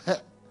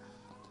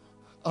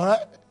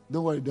 Alright?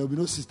 Don't worry, there will be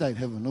no sister in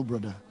heaven, no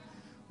brother.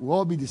 We'll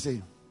all be the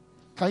same.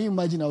 Can you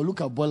imagine? I'll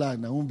look at Bola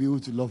and I won't be able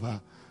to love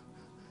her.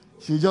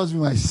 She'll just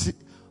be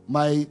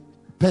my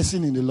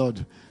person in the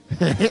Lord.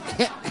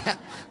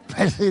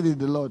 Person in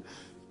the Lord.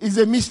 It's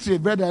a mystery,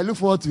 brother. I look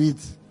forward to it.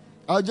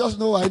 I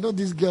know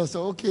this girl.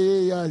 So,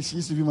 okay, yeah, she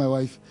used to be my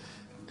wife.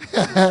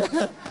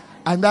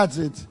 And that's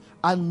it.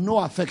 And no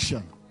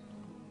affection.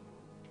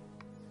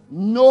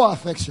 No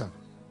affection.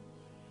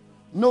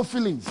 No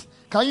feelings.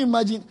 Can you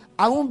imagine?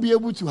 I won't be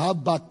able to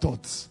have bad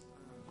thoughts.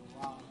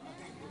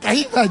 Can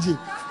you imagine?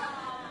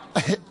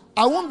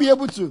 I won't be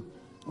able to.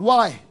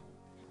 Why?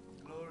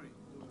 Glory.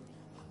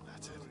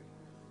 That's it.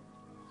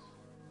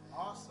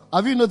 Awesome.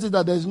 Have you noticed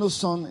that there is no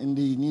sun in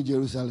the New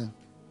Jerusalem?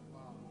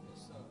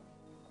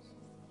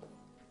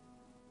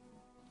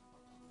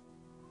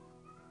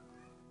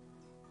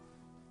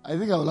 I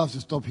think I will have to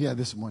stop here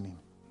this morning.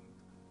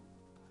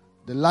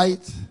 The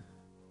light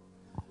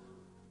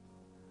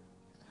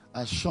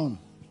has shone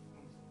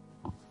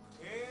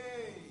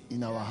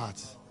in our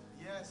hearts.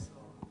 Yes,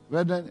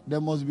 Lord. Brethren, there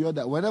must be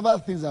order. Whenever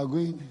things are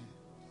going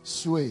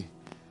sway,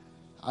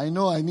 I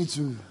know I need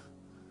to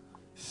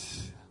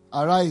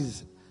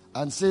arise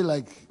and say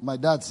like my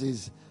dad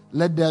says,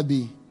 let there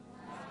be.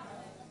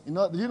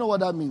 Do you know what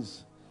that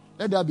means?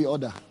 Let there be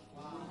order.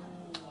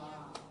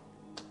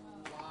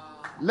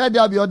 Let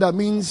there be order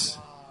means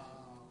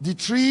the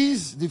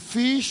trees, the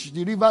fish,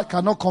 the river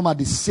cannot come at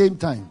the same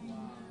time.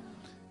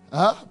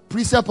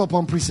 Precept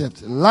upon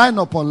precept, line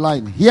upon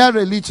line. Here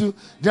a little,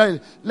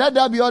 there. Let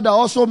there be order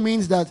also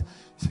means that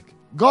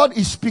God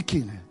is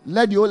speaking.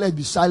 Let the whole earth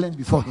be silent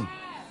before him.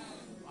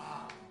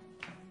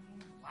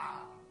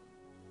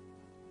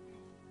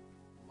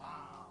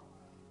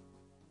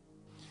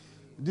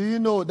 Do you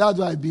know, that's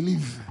why I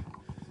believe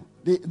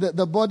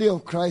the body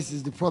of Christ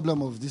is the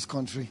problem of this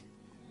country.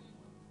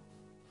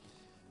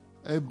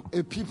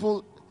 A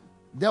people,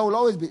 there will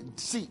always be.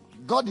 See,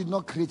 God did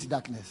not create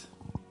darkness.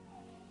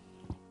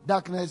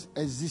 darkness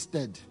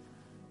existed.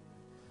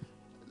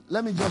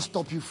 Let me just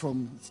stop you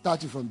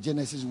starting from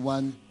Genesis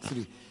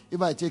 1:3.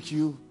 If I take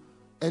you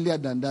earlier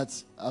than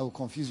that, I will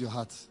confuse your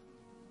heart.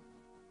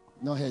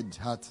 No head,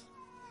 heart.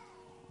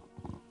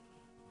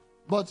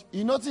 But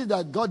you notice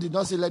that God did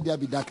not say, let there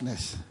be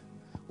darkness.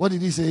 What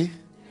did he say?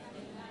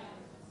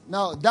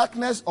 Now,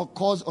 darkness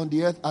occurs on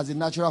the earth as a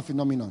natural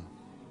phenomenon.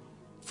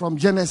 From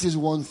Genesis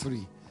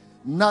 1:3.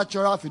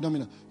 Natural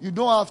phenomenon. You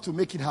don't have to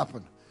make it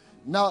happen.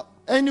 Now,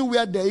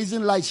 anywhere there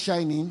isn't light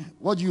shining,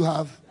 what do you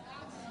have?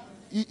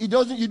 You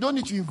don't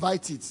need to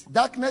invite it.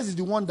 Darkness is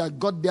the one that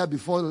got there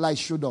before light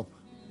showed up.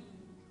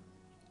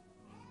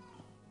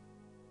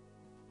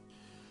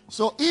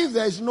 So if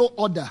there is no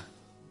order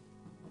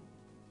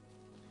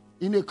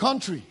in a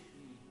country,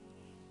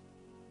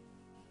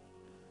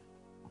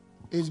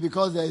 it's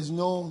because there is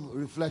no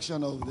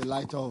reflection of the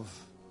light of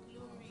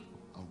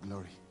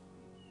glory.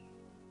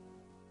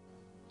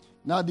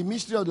 Now the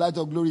mystery of the light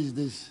of glory is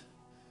this.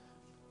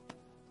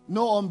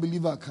 No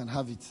unbeliever can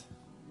have it.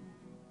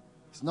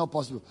 It's not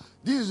possible.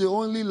 This is the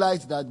only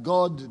light that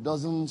God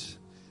doesn't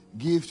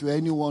give to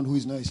anyone who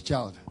is not his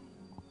child.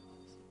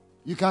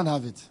 You can't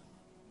have it.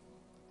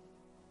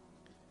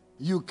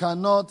 You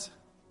cannot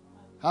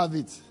have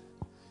it.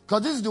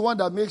 Because this is the one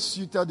that makes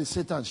you tell the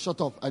Satan, shut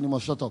up, and you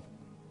must shut up.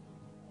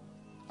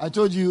 I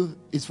told you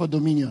it's for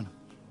dominion.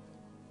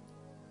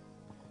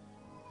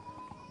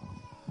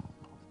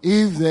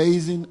 If there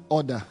isn't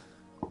order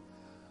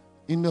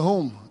in the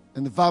home,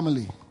 in the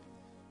family,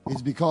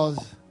 it's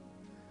because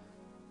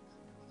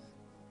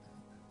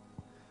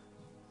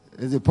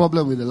there's a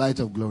problem with the light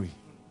of glory.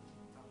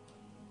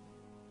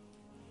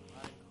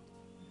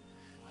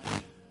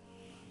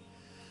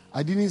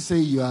 I didn't say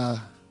you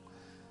are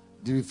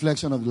the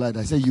reflection of the light.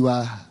 I said you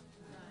are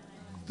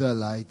the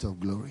light of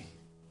glory.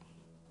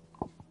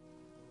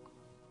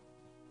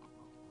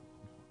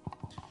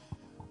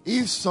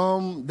 If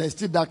there's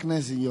still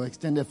darkness in your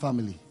extended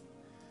family,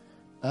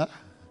 and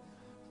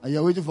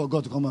you're waiting for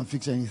God to come and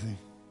fix anything.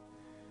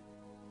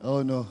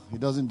 Oh no, he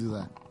doesn't do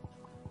that.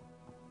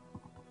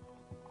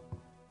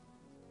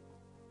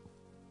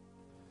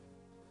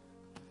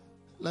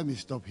 Let me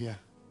stop here.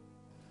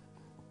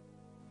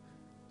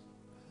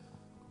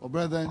 Oh,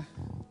 brethren,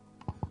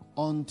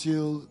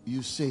 until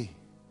you say,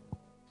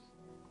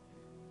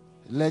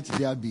 let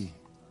there be,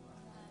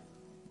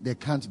 there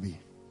can't be.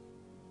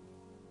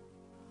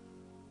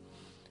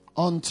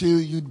 Until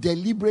you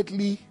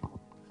deliberately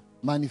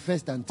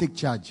manifest and take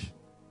charge,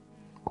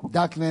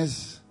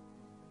 darkness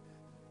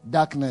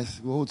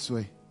will hold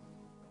sway.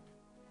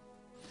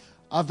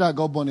 After I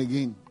got born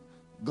again,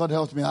 God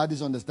helped me. I had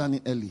this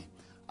understanding early.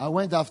 I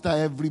went after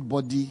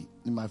everybody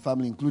in my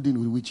family, including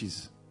with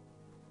witches.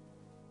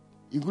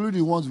 Including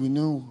the ones we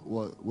knew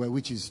were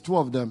witches. 2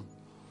 of them.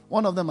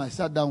 One of them, I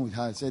sat down with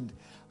her and said,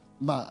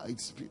 Ma,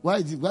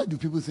 why do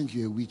people think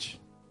you're a witch?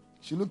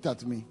 She looked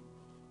at me.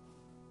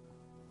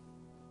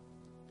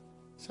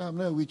 She said, I'm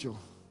not a witch. I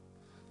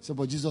said,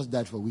 but Jesus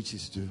died for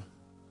witches too.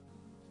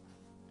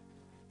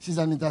 She's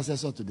an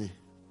intercessor today.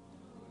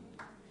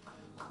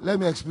 Let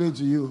me explain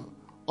to you.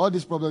 All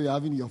this problem you're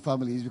having in your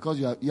family is because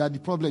you are the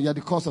problem. You are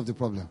the cause of the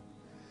problem.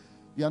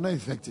 You are not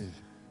effective.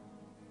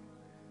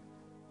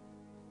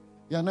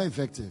 You are not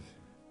effective.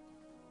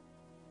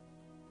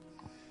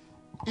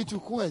 It will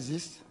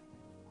coexist,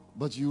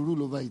 but you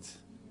rule over it.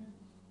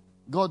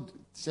 God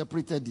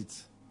separated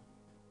it.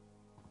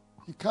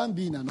 You can't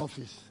be in an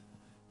office.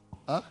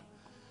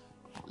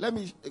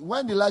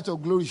 When the light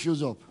of glory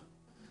shows up,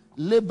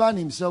 Laban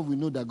himself will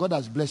know that God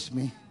has blessed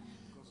me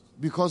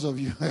because of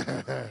you.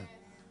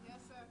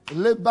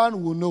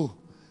 Laban will know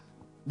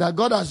that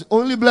God has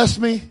only blessed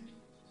me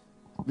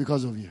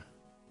because of you.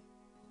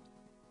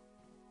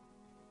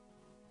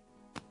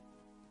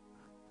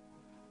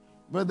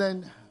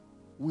 Brethren,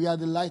 we are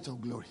the light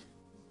of glory.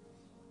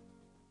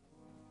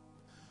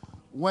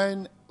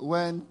 When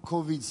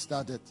COVID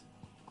started,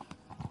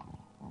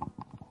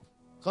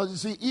 because you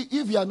see,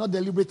 if you are not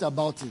deliberate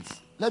about it,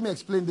 let me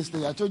explain this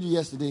thing. I told you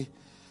yesterday,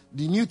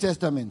 the New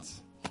Testament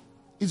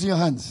is in your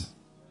hands.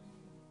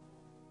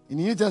 In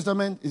the New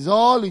Testament, it's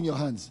all in your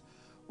hands.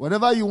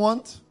 Whatever you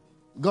want,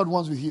 God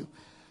wants with you.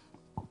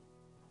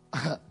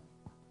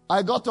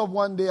 I got up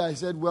one day, I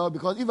said, well,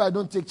 because if I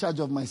don't take charge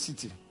of my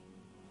city,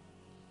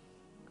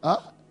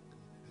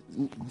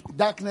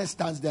 darkness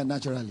stands there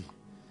naturally.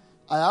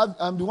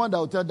 I'm the one that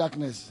will tell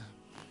darkness,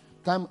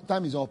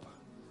 time is up.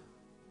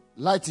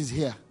 Light is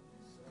here.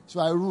 So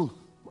I rule.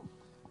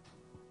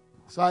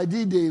 So I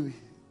did a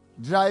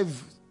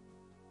drive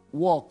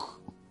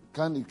walk.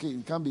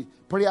 It can be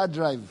prayer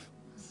drive.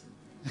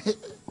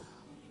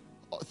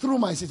 Through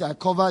my city, I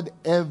covered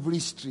every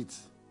street.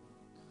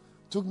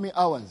 Took me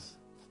hours.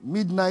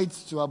 Midnight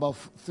to about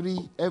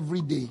 3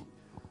 every day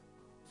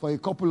for a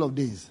couple of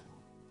days.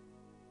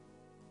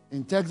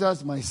 In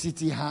Texas, my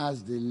city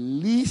has the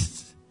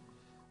least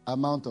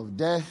amount of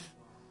death,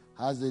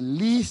 has the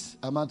least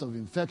amount of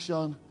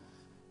infection.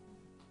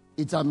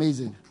 It's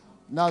amazing.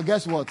 Now,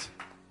 guess what?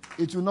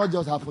 It will not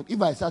just happen.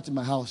 If I sat in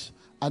my house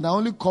and I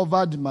only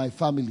covered my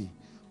family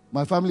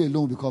alone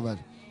will be covered.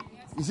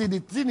 You see, the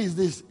thing is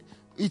this.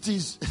 It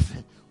is,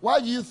 why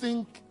do you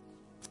think,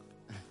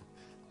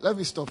 let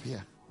me stop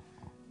here.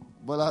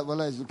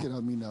 Bola is looking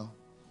at me now.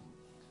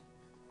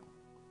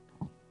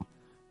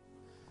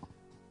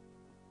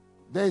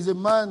 There is a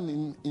man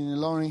in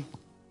Ilorin.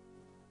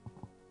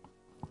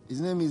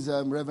 His name is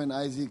Reverend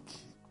Isaac.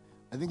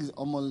 I think it's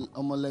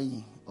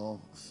Omolayi or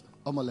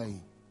Omolayi.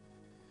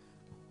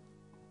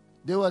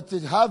 They were to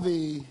have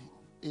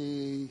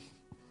a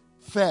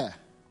fair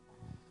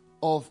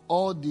of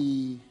all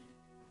the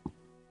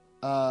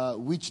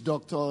witch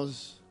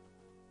doctors,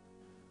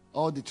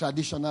 all the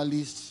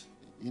traditionalists,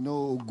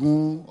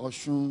 Ogun,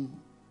 Oshun,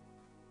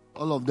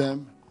 all of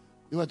them.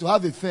 They were to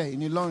have a fair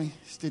in Ilorin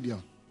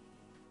Stadium.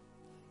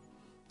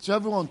 So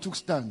everyone took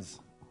stands.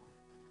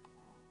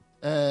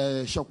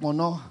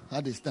 Shokmono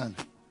had a stand.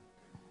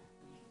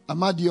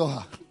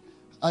 Amadioha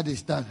had a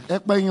stand.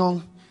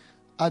 Ekpenyong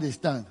had a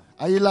stand.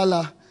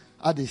 Ayilala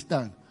had a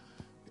stand.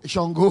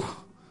 Shango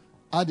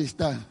had a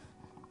stand.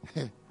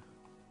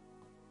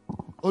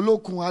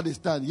 Olokun had a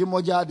stand.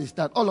 Yemoja had a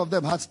stand. All of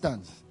them had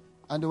stands.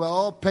 And they were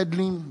all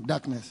peddling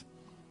darkness.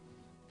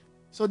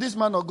 So this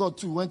man of God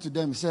too went to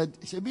them. He said,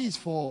 Shebi is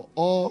for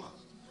all.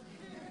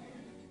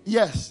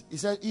 Yes. He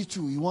said, he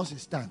too, he wants a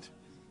stand.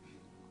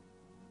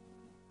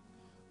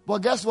 But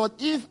guess what?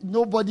 If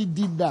nobody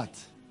did that,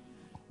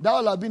 that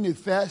would have been a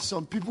fair.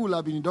 Some people will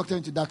have been inducted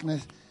into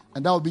darkness.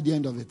 And that would be the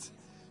end of it.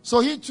 So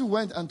he too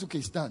went and took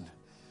a stand.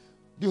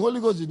 The Holy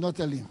Ghost did not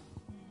tell him.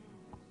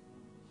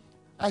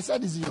 I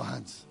said, it's in your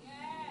hands. Yes.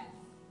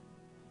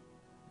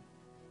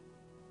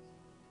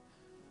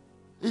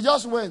 He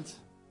just went.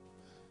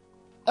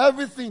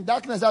 Everything,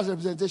 darkness has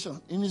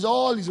representation in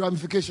all his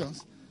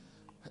ramifications.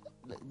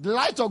 The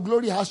light of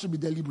glory has to be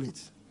deliberate.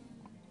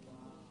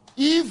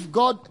 If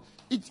God,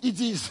 it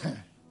is.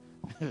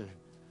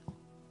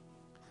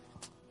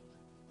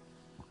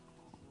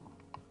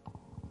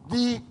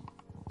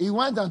 He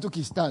went and took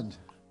his stand.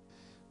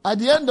 At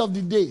the end of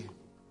the day,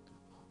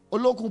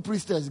 Olokun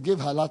priestess gave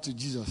her life to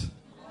Jesus.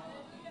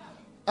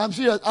 I'm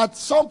serious. At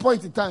some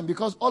point in time,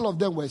 because all of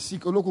them were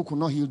sick, Olokun could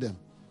not heal them.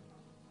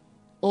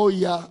 Oh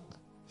yeah,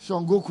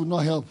 Shango could not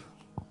help.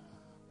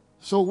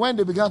 So when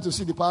they began to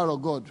see the power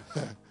of God,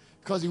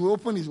 because he will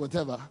open his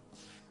whatever,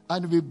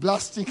 and be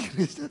blasting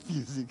Christian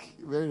music,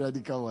 very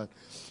radical one.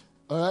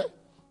 All right?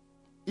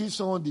 If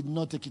someone did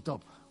not take it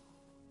up,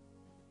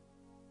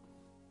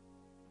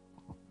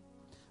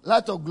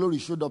 light of glory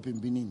showed up in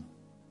Benin.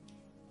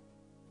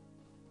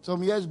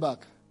 Some years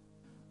back,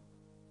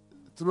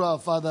 through our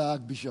father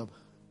Archbishop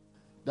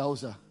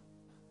Dausa.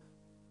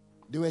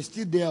 They were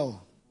still there,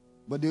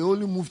 but they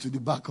only moved to the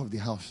back of the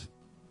house.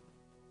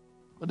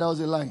 But there was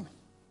a line.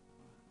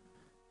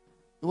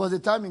 It was a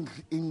time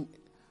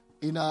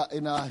in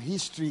our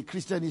history,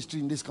 Christian history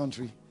in this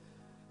country,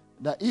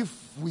 that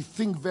if we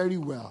think very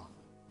well,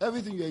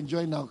 everything you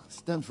enjoy now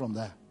stems from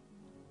there.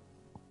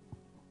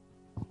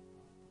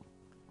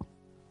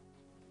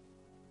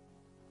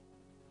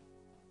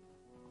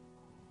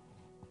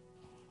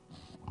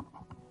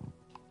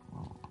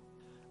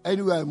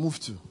 Anywhere I move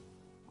to,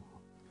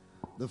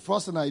 the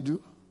first thing I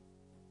do,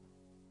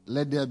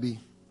 let there be.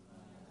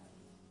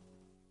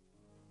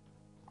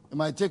 It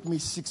might take me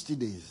 60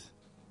 days.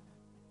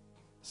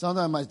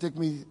 Sometimes it might take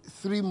me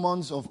 3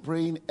 months of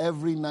praying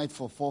every night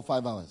for 4 or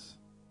 5 hours.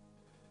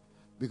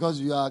 Because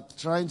you are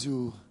trying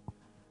to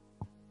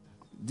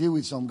deal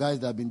with some guys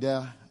that have been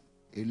there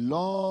a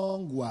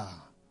long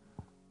while.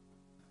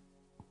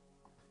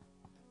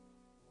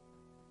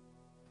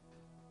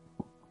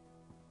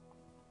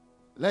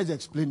 Let's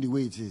explain the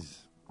way it is.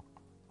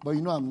 But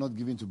you know I'm not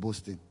given to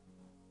boasting.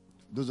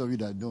 Those of you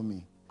that know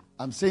me.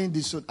 I'm saying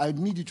this so I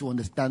need you to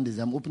understand this.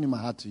 I'm opening my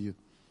heart to you.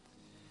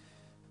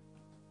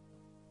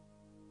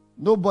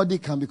 Nobody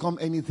can become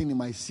anything in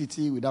my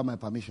city without my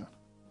permission.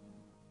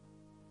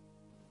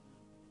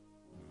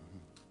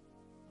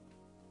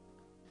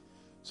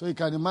 So you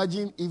can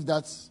imagine if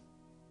that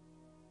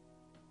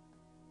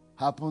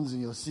happens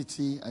in your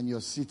city and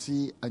your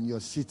city and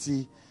your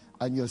city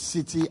and your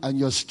city and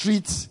your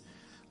streets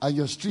and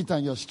your street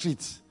and your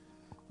street.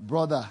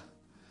 Brother,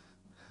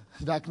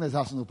 darkness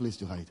has no place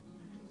to hide.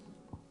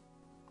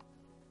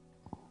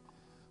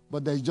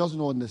 But there's just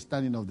no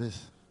understanding of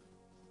this.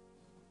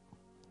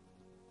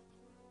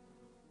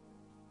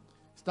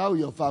 Start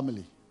with your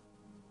family.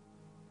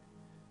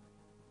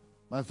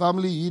 My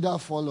family, you either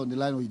fall on the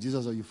line with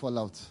Jesus or you fall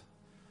out.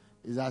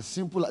 It's as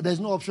simple. There's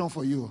no option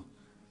for you.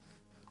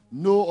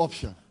 No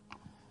option.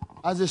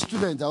 As a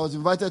student, I was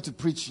invited to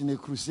preach in a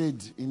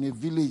crusade in a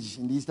village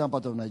in the eastern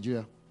part of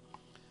Nigeria.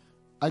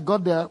 I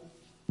got there.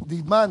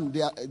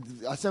 The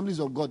Assemblies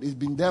of God, he's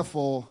been there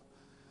for,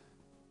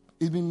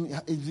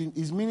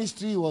 his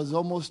ministry was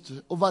almost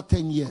over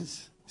 10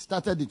 years.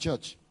 Started the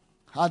church.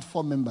 Had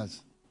 4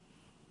 members.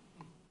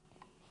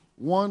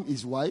 One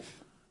is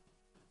wife.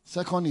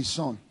 Second is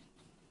son.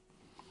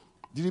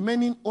 The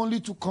remaining only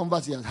 2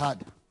 converts he has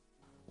had.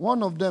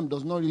 One of them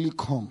does not really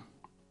come.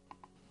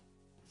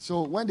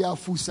 So when they have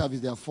full service,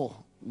 they are 4.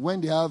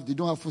 When they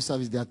don't have full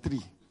service, they are 3.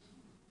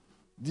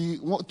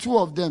 Two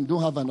of them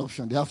don't have an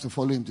option. They have to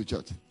follow him to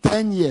church.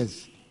 10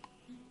 years.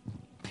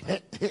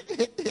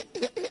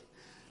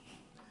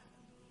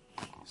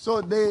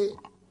 So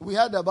we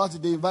heard about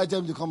it. They invited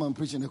him to come and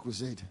preach in a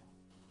crusade.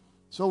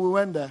 So we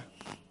went there.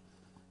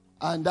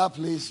 And that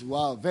place,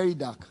 wow, very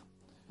dark.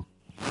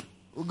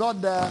 We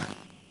got there.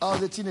 I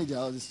was a teenager.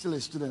 I was still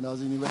a student. I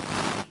was in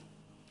university.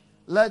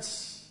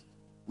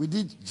 We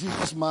did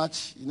Jesus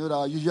March. You know,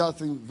 our usual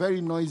thing.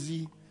 Very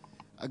noisy,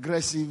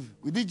 aggressive.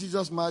 We did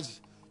Jesus March.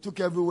 Took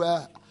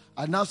everywhere.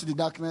 Announced the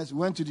darkness.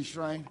 Went to the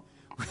shrine.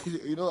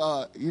 You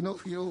know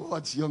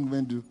what young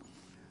men do.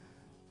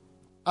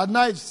 At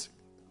night,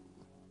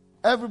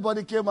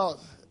 everybody came out.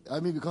 I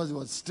mean, because it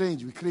was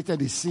strange. We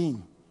created a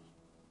scene.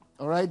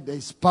 All right?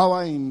 There's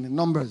power in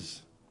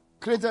numbers.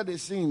 Created a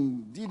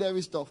scene. Did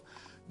every stuff.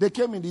 They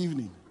came in the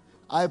evening.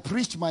 I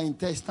preached my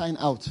intestine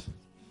out.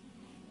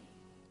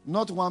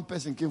 Not one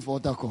person came for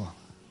altar call.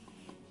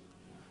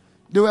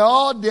 They were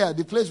all there.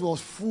 The place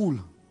was full.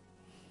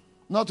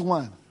 Not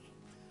one.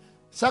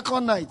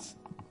 Second night,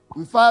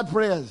 we fired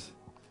prayers.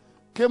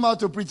 Came out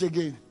to preach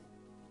again.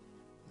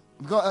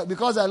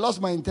 Because I lost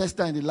my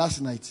intestine the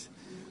last night.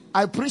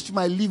 I preached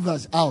my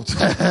livers out.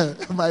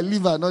 My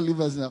liver, not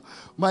livers now.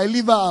 My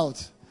liver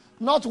out.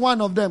 Not one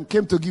of them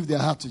came to give their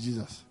heart to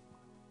Jesus.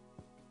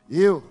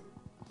 You.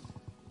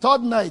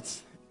 Third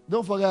night,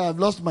 don't forget I've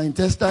lost my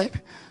intestine,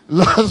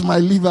 lost my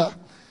liver.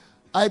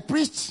 I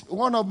preached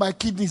one of my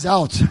kidneys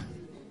out.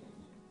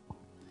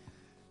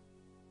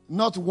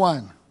 Not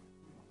one.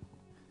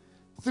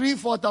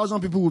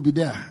 3,000-4,000 people will be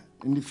there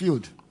in the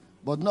field.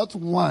 But not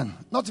one.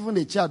 Not even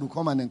a child will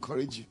come and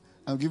encourage you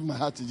and give my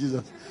heart to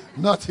Jesus.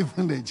 Not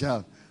even a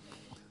child.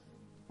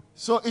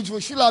 So it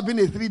should have been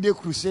a 3-day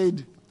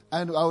crusade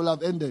and I will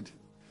have ended.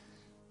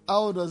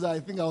 How old was I? I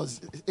think I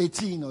was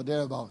 18 or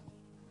thereabout.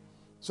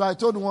 So I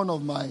told one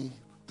of my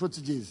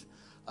proteges,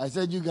 I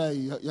said, you guys,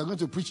 you're going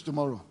to preach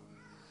tomorrow.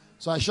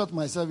 So I shut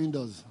myself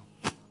indoors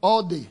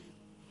all day.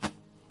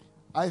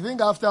 I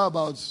think after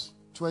about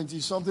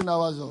 20-something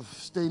hours of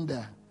staying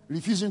there,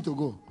 refusing to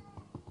go.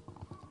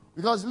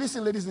 Because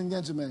listen, ladies and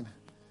gentlemen,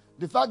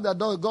 the fact that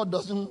God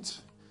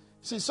doesn't...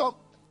 See,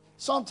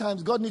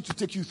 sometimes God needs to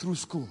take you through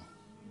school.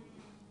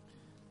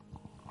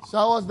 So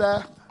I was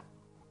there.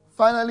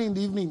 Finally, in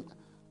the evening,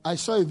 I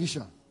saw a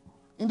vision.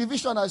 In the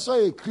vision, I saw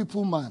a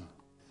crippled man.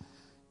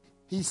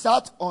 He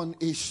sat on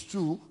a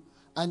stool,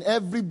 and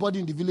everybody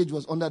in the village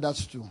was under that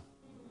stool.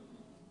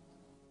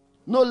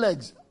 No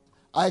legs.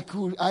 I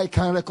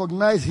can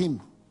recognize him.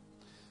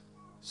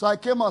 So I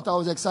came out. I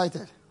was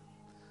excited.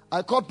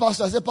 I called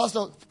Pastor. I said,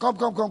 Pastor,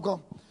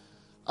 come.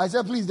 I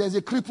said, please, there's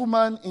a crippled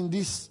man in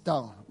this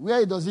town.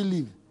 Where does he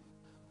live?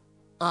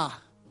 He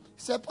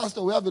said,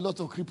 Pastor, we have a lot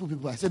of crippled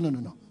people. I said,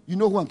 no. You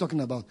know who I'm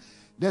talking about.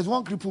 There's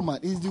one crippled man.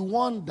 He's the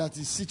one that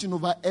is sitting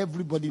over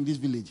everybody in this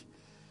village.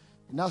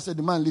 He now said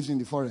the man lives in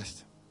the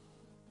forest.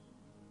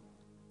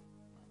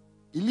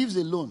 He lives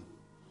alone,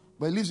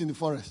 but he lives in the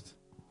forest.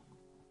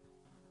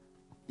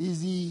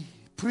 He's the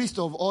priest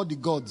of all the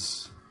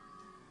gods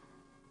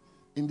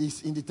in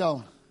the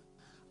town.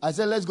 I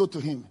said, let's go to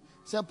him.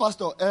 He said,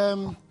 Pastor,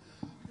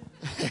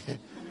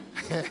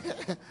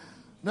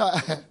 no,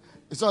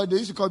 sorry, they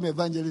used to call me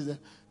evangelist. He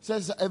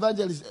says,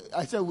 evangelist.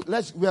 I said,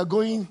 we are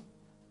going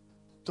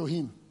to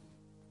him.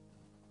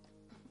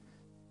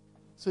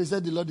 So he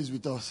said, the Lord is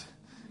with us.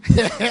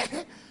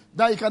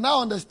 Now you can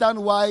now understand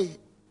why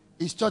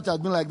his church has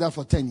been like that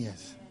for 10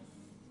 years.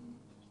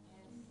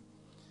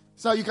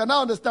 So you can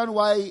now understand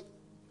why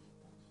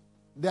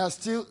you are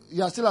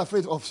still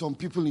afraid of some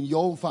people in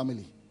your own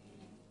family.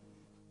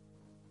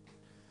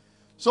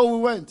 So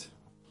we went.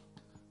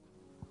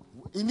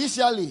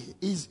 Initially,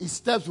 his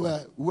steps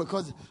were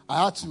because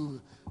I had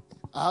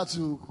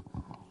to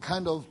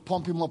kind of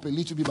pump him up a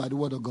little bit by the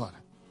word of God.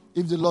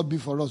 If the Lord be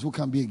for us, who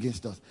can be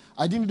against us?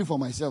 I didn't do it for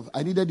myself.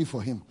 I needed it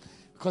for him.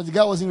 Because the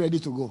guy wasn't ready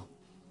to go.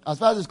 As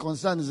far as he's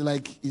concerned, it's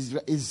like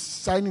he's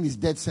signing his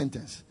death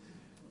sentence.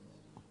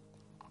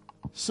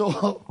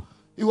 So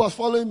he was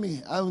following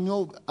me.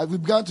 We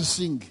began to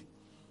sing.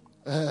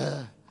 We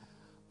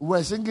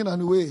were singing on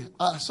the way.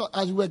 So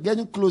as we were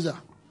getting closer,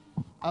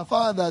 I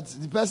found that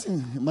the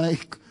person, my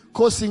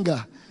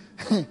co-singer,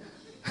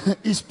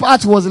 his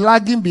part was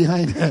lagging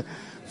behind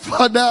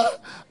further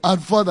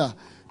and further.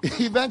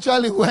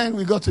 Eventually, when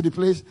we got to the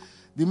place,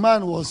 the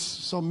man was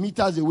some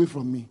meters away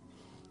from me.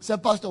 He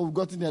said, Pastor, we've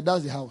got in there.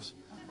 That's the house.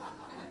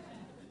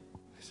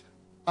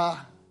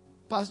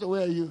 Pastor,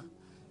 where are you?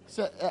 He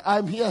said,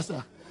 I'm here,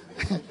 sir.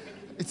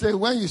 He said,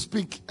 when you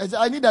speak, I said,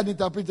 I need an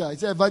interpreter. He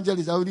said,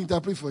 evangelist, I will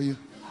interpret for you.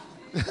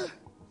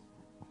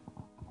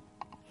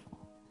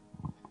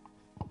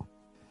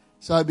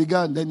 So I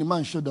began. Then the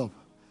man showed up.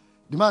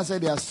 The man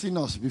said, they had seen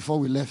us before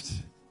we left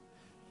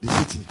the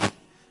city.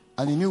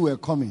 And he knew we were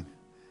coming.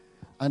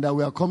 And that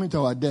we are coming to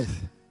our death.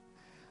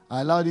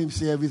 I allowed him to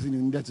say everything he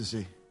needed to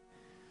say.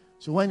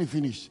 So when he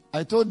finished,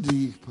 I told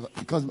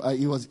because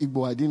he was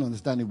Igbo, I didn't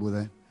understand Igbo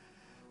then.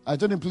 I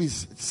told him,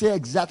 please, say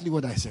exactly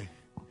what I said.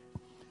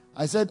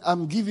 I said, I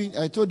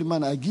told the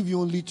man, I give you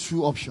only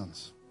 2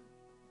 options.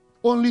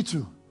 Only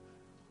 2.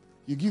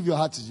 You give your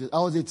heart to Jesus. I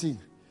was 18.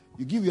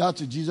 You give your heart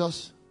to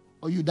Jesus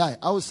or you die.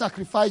 I will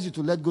sacrifice you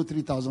to let go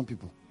 3,000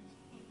 people.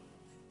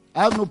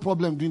 I have no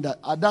problem doing that.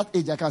 At that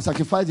age, I can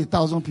sacrifice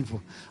 1,000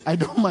 people. I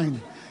don't mind.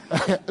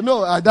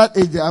 No, at that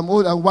age, I'm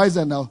old and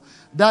wiser now.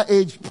 That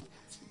age,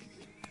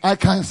 I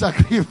can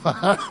sacrifice.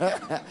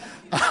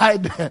 I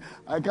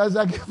can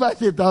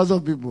sacrifice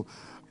 1,000 people.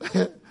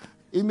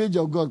 Image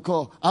of God,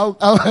 call.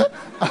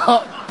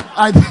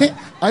 I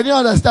didn't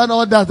understand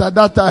all that at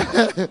that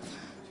time.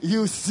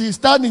 You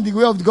stand in the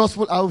way of the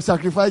gospel, I will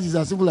sacrifice. It's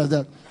as simple as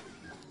that.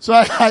 So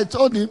I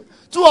told him,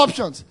 2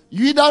 options.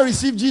 You either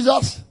receive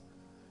Jesus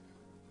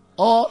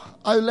or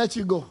I will let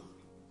you go.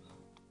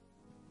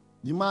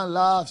 The man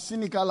laughed,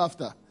 cynical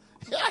laughter.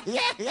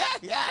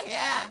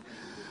 Yeah.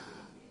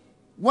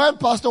 When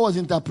pastor was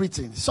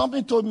interpreting,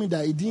 something told me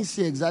that he didn't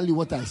say exactly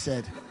what I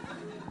said.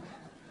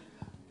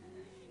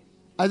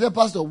 I said,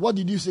 Pastor, what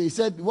did you say? He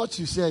said, what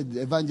you said,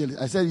 evangelist.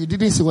 I said, you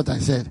didn't say what I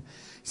said. He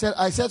said,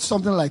 I said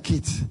something like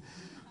it.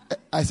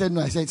 I said,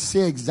 no. I said,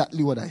 say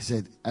exactly what I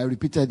said. I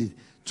repeated it.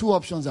 2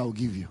 options I will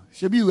give you.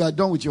 Shebi, we are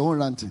done with your own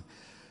ranting.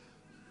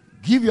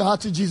 Give your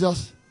heart to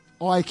Jesus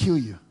or I kill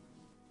you.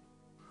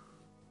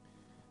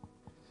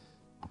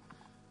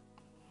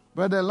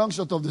 Brother, long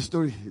short of the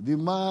story. The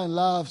man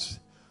laughs,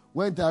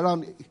 went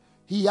around.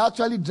 He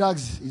actually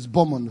drags his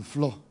bum on the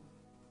floor.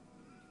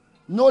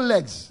 No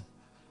legs.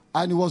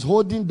 And he was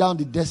holding down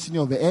the destiny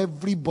of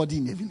everybody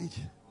in the village.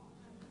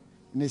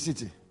 In the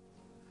city.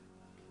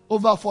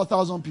 Over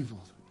 4,000 people.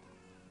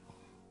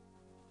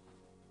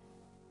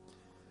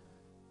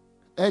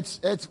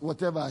 Ate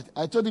whatever.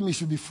 I told him he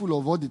should be full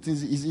of all the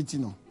things he's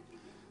eating on.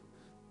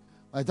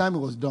 By the time he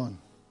was done,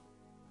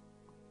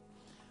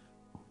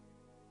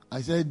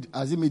 I said,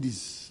 has he made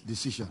his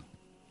decision?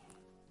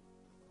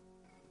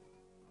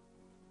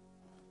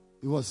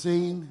 He was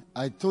saying,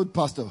 I told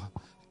pastor,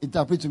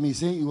 interpret to me,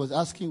 saying he was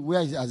asking, where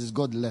has his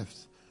God left?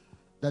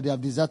 That they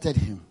have deserted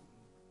him.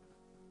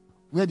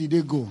 Where did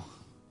they go?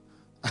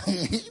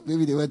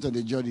 Maybe they went on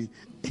a journey.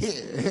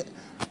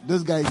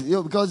 Those guys,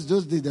 because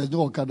those days there's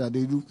no Okada,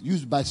 they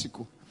use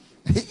bicycle.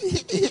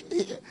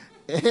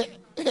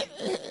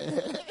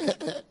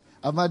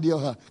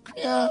 Amadioha.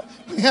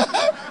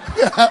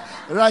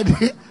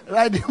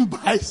 Riding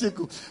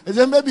bicycle. And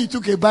then maybe he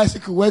took a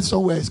bicycle, went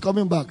somewhere, he's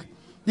coming back.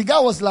 The guy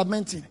was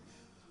lamenting.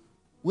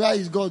 Where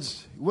is God?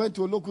 He went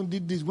to Olokun,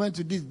 did this, went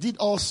to this, did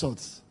all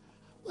sorts.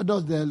 What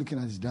does they're looking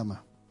at his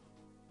drama?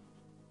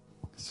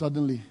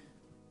 Suddenly,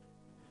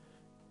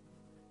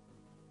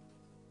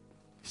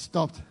 he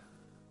stopped.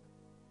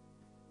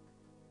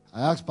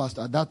 I asked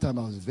Pastor, at that time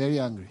I was very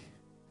angry.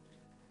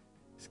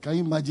 Can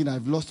you imagine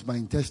I've lost my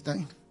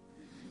intestine?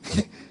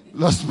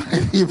 Lost my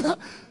liver?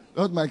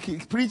 Lost my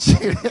kidney?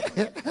 Preaching.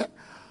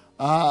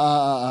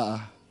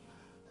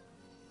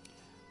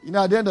 You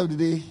know, at the end of the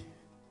day,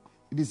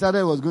 he decided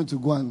he was going to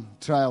go and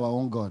try our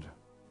own God.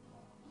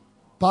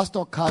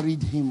 Pastor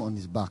carried him on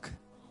his back.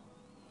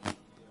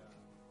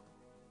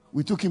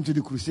 We took him to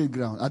the crusade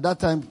ground. At that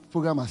time,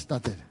 program had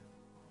started.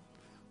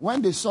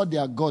 When they saw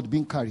their God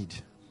being carried,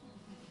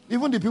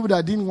 even the people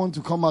that didn't want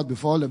to come out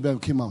before, all of them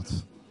came out.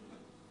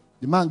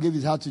 The man gave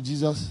his heart to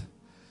Jesus.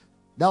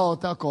 That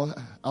altar call,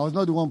 I was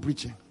not the one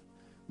preaching.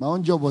 My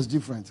own job was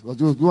different. It was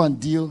to go and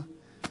deal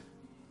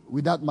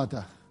with that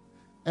matter.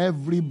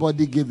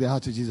 Everybody gave their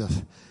heart to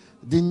Jesus.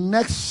 The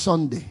next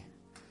Sunday,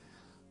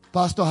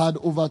 pastor had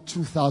over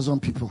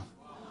 2,000 people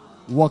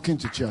walking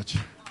to church.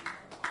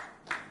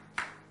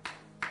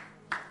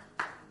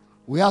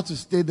 We had to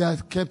stay there,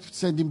 kept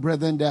sending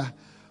brethren there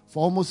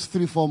for almost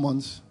 3-4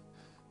 months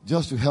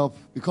just to help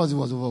because he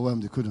was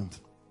overwhelmed. He couldn't.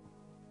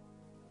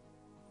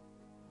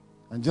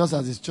 And just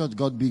as his church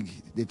got big,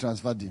 they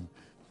transferred him.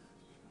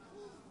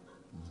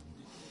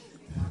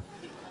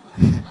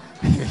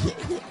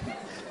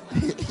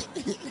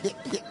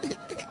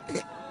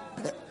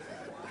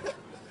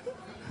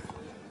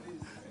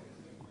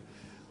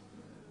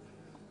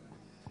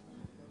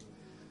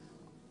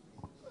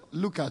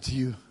 Look at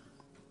you.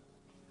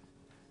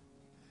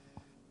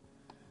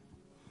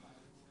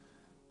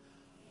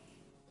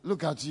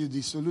 Look at you,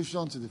 the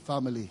solution to the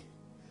family.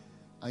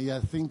 And you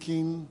are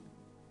thinking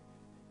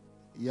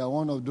you are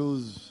one of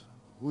those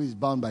who is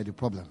bound by the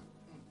problem.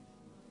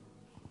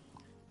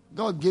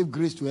 God gave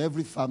grace to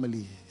every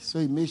family. So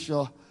he made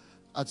sure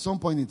at some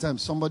point in time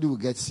somebody will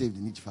get saved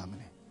in each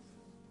family.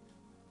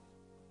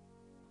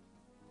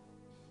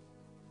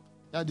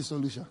 That's the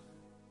solution.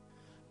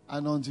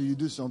 And until you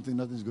do something,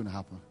 nothing's going to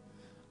happen.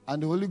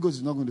 And the Holy Ghost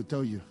is not going to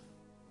tell you.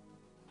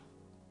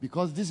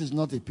 Because this is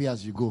not a pay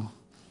as you go.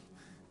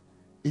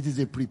 It is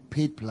a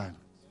prepaid plan.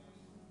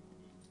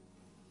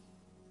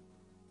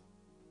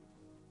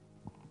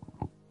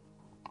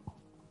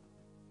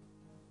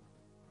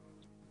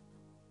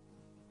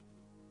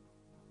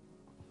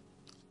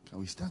 Can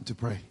we stand to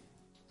pray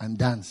and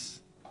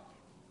dance?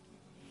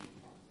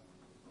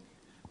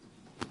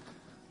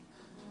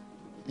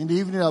 In the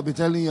evening, I'll be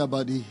telling you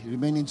about the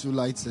remaining 2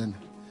 lights and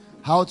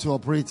how to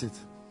operate it.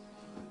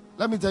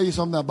 Let me tell you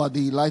something about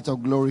the light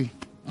of glory.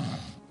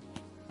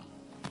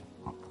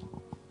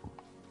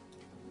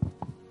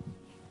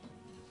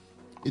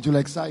 It will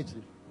excite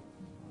you.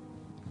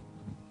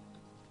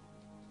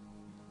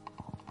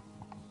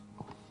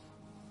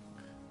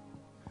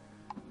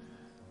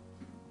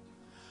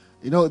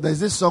 You know, there's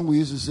this song we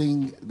used to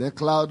sing, the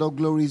cloud of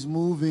glory is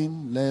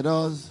moving, let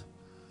us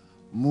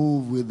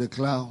move with the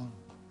cloud.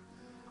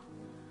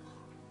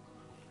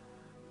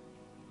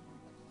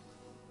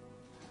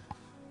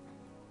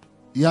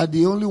 You are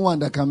the only one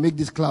that can make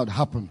this cloud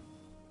happen.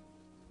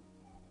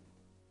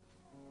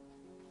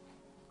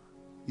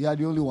 You are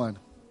the only one.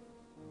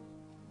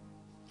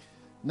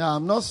 Now,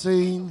 I'm not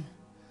saying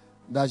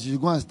that you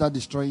go and start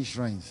destroying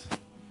shrines.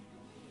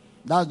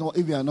 That's not,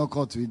 if you are not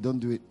called to it, don't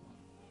do it.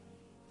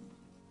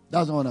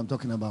 That's not what I'm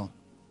talking about.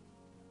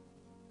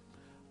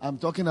 I'm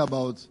talking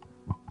about,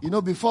 you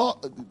know, before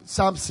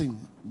Samson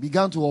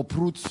began to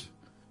uproot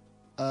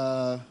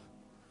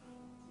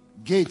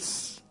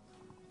gates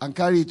and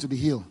carry it to the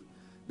hill,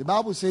 the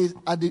Bible says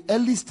at the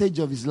early stage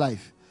of his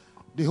life,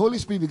 the Holy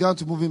Spirit began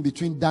to move in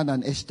between Dan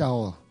and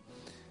Eshtaol.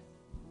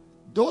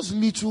 Those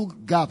little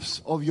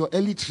gaps of your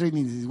early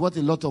training is what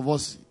a lot of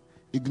us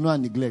ignore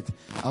and neglect.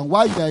 And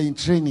while you are in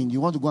training,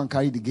 you want to go and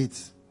carry the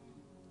gates.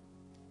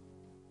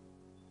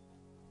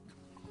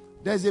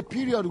 There's a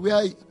period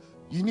where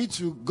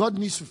God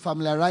needs to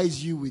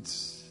familiarize you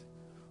with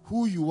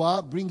who you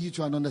are, bring you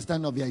to an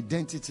understanding of your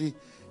identity,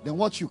 then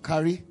what you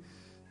carry.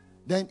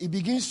 Then it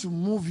begins to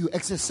move you,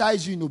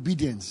 exercise you in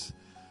obedience.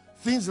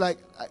 Things like,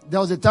 there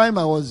was a time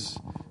I was,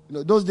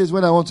 those days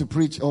when I want to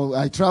preach or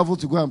I travel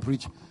to go and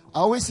preach, I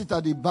always sit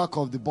at the back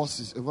of the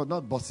buses, well,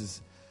 not buses,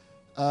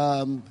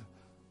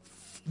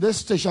 this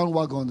station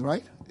wagon,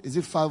 right? Is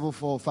it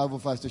 504,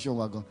 505 station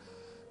wagon?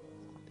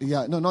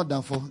 Yeah, no, not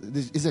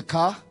Danfo. It's a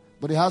car,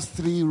 but it has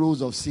 3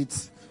 rows of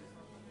seats.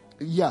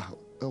 Yeah,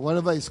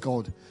 whatever it's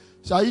called.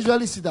 So I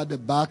usually sit at the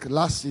back,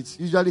 last seats,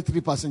 usually 3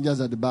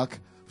 passengers at the back,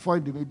 4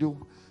 in the middle,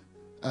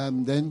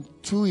 then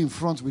 2 in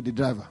front with the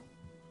driver.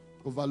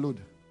 Overload.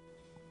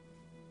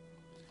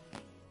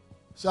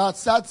 So I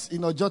sat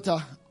in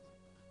Ojota,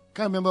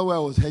 can't remember where I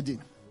was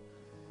heading.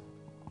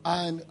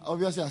 And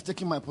obviously I was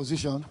taking my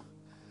position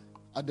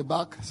at the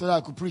back so that I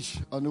could preach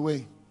on the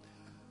way.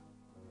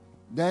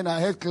 Then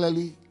I heard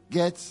clearly,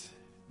 get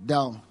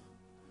down.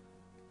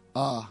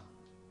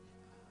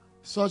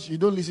 Such you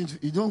don't listen to,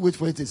 you don't wait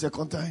for it a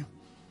second time.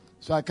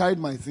 So I carried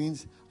my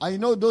things. And you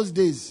know those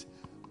days,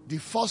 the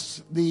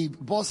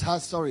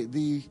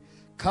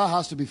car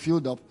has to be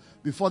filled up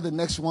before the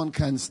next one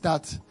can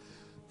start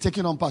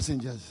taking on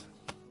passengers.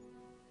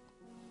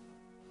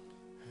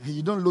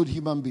 You don't load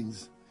human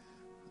beings.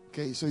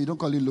 Okay, so you don't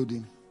call it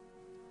loading.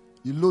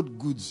 You load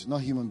goods,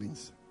 not human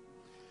beings.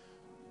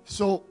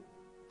 So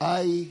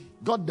I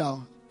got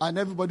down and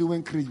everybody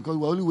went crazy because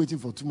we were only waiting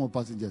for 2 more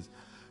passengers.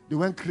 They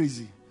went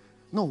crazy.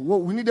 No,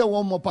 we needed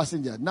 1 more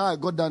passenger. Now I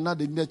got down, now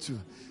they needed 2.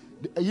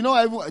 You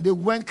know, they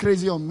went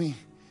crazy on me.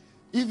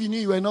 If you knew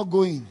you were not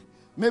going,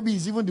 maybe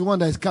it's even the one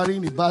that is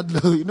carrying the bad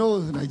load. You know,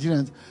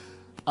 Nigerians.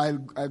 I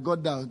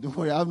got down. Don't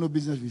worry, I have no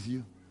business with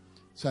you.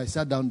 So I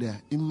sat down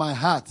there. In my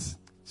heart,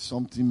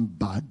 something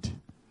bad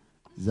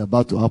is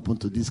about to happen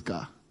to this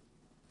car.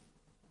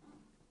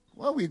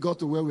 When we got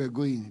to where we were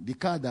going, the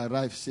car that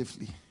arrived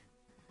safely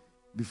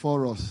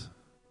before us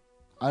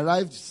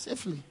arrived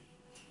safely.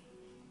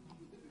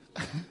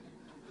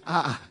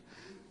 Why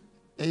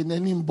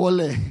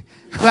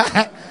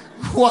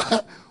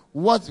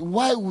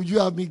would you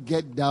have me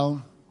get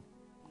down?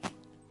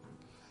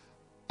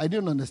 I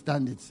didn't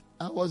understand it.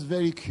 I was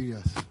very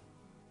curious.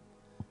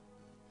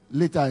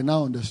 Later I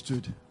now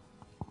understood.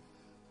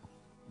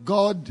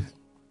 God,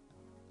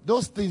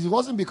 those things, it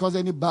wasn't because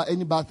any bad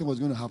thing was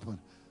going to happen.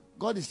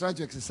 God is trying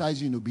to exercise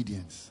you in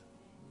obedience.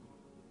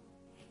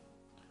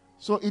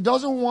 So he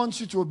doesn't want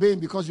you to obey him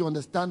because you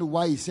understand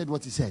why he said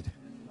what he said.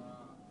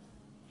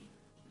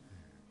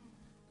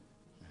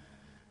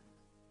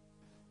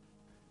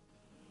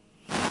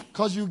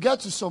 Because you get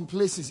to some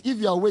places, if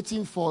you are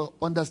waiting for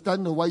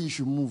understanding of why you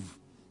should move,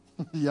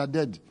 you are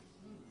dead.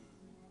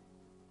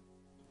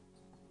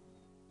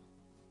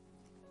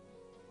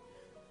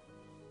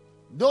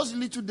 Those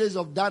little days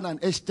of Dan and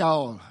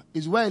Eshtaol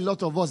is where a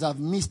lot of us have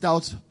missed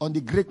out on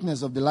the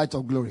greatness of the light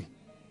of glory.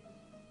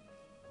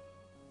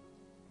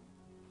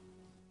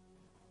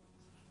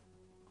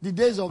 The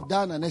days of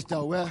Dan and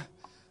Eshtaol where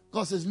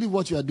God says, leave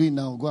what you are doing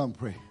now, go and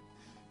pray.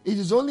 It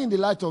is only in the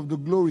light of the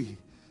glory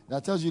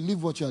that tells you,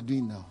 leave what you are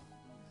doing now.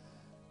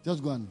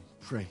 Just go and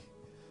pray.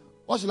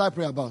 What should I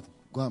pray about?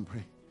 Go and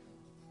pray.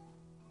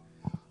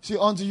 See,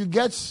 until you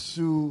get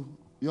to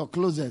your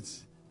closet,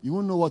 you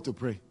won't know what to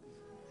pray.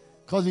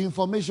 Because the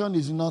information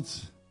is not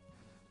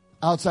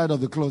outside of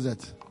the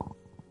closet.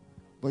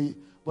 But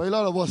a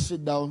lot of us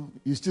sit down,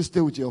 you still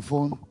stay with your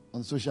phone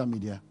on social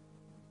media.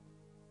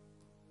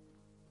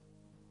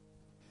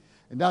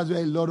 And that's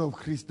where a lot of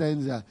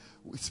Christians are.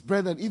 It's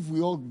brethren, if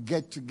we all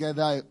get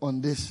together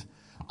on this,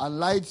 and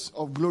lights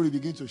of glory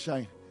begin to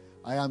shine,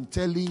 I am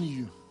telling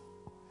you.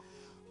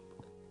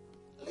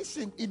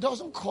 Listen, it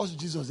doesn't cost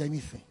Jesus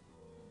anything.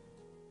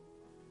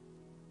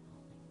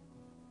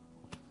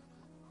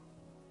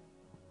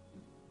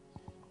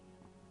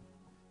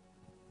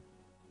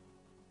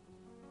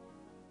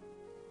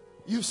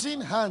 You've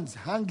seen hands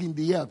hang in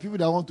the air. People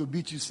that want to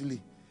beat you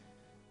silly.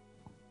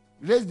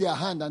 Raise their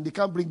hand and they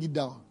can't bring it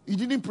down. You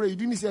didn't pray. You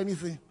didn't say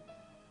anything.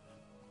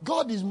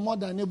 God is more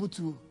than able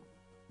to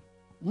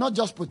not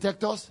just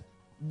protect us,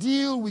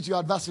 deal with your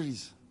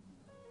adversaries.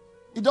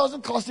 It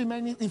doesn't cost him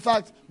anything. In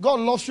fact, God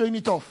loves showing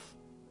it off.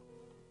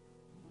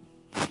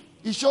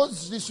 He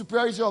shows the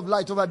superiority of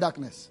light over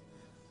darkness.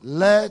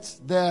 Let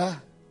there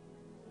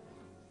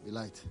be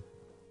light.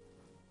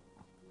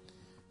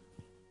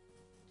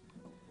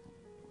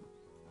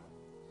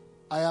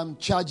 I am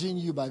charging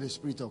you by the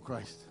Spirit of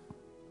Christ.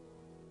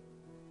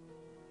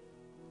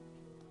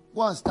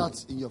 Go and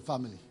start in your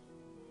family.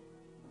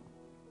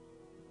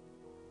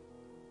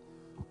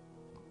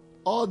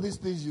 All these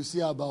things you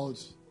see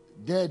about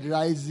dead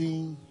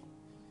rising,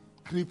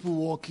 cripple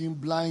walking,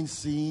 blind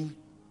seeing,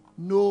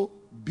 no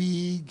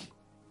big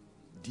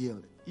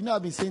deal. You know,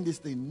 I've been saying this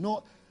thing.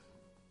 No,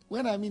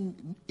 when I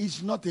mean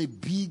it's not a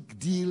big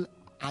deal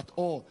at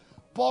all.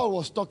 Paul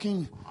was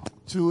talking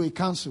to a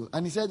council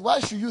and he said, why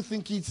should you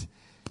think it's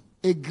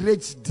a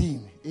great deal,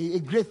 a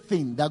great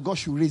thing that God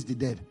should raise the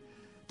dead?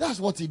 That's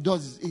what he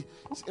does.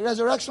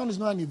 Resurrection is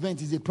not an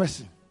event, it's a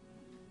person.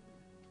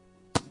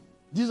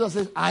 Jesus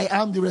says, I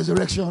am the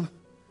resurrection.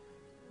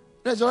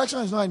 Resurrection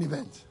is not an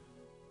event.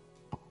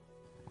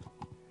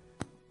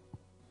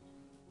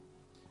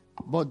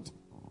 But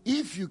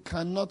if you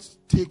cannot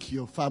take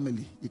your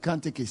family, you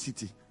can't take a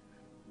city.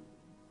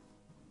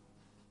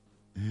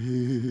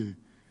 You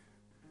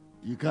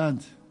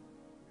can't.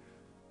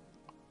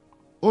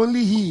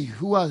 Only he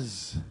who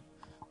has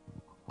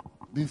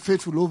been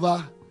faithful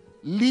over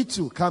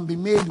little can be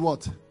made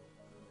what?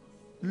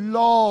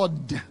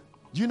 Lord. Do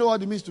you know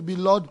what it means to be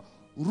Lord?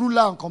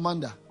 Ruler and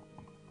commander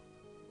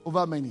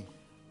over many.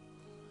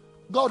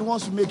 God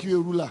wants to make you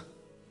a ruler.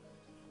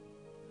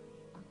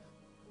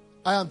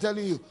 I am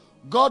telling you,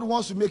 God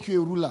wants to make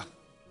you a ruler.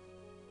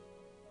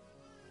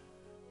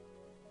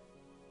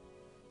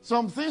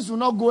 Some things will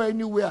not go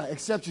anywhere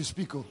except you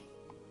speak.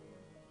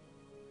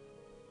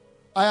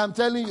 I am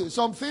telling you,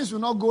 some things will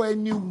not go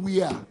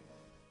anywhere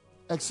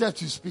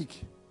except you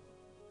speak.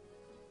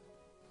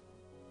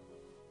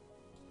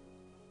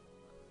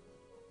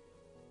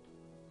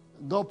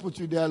 God put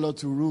you there, Lord,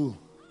 to rule.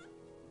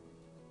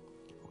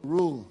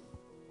 Rule.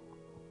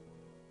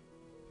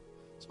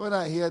 So when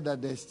I hear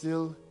that there's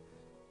still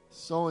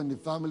someone in the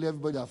family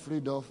everybody are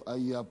afraid of,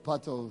 and you are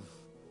part of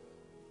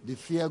the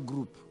fear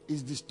group,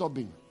 it's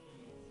disturbing.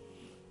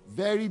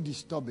 Very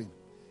disturbing.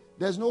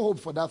 There's no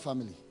hope for that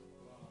family.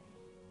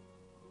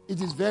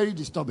 It is very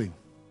disturbing.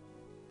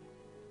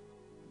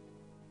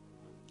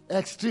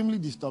 Extremely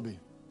disturbing.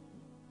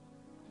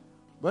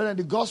 But then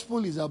the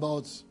gospel is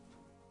about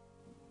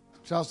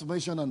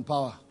transformation and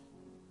power.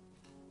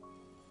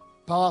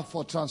 Power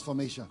for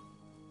transformation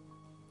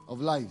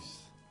of lives.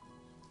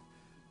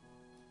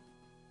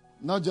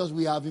 Not just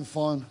we having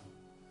fun,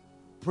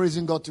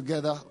 praising God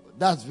together.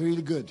 That's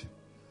really good.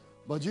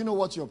 But you know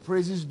what your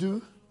praises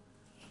do?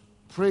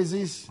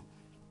 Praises,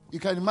 you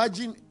can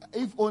imagine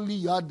if only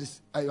you had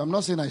this. I'm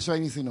not saying I saw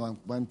anything,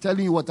 but I'm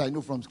telling you what I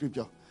know from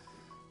scripture.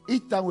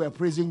 Each time we are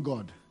praising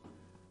God,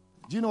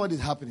 do you know what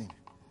is happening?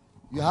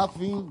 You're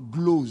having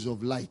glows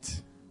of light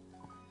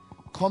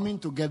coming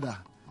together.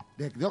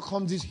 There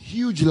comes this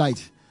huge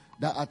light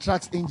that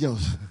attracts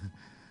angels.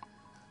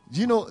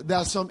 Do you know there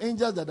are some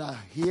angels that are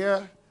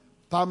here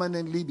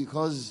permanently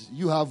because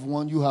you have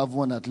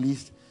one at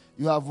least.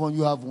 You have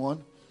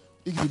one.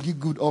 If you give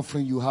good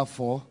offering, you have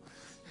 4.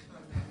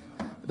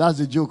 That's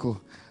the joke.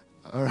 All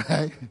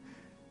right.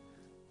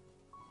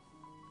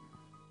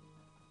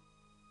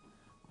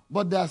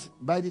 But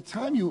by the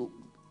time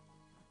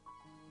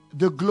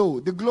the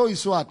glow is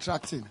so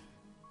attractive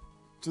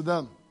to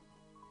them.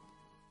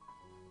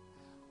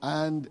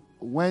 And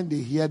when they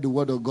hear the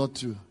word of God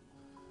too,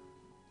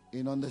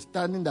 in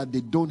understanding that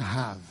they don't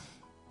have,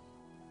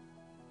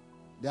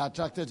 they are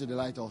attracted to the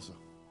light also.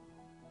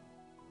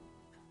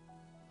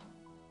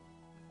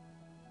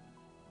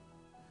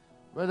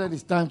 Whether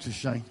it's time to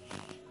shine.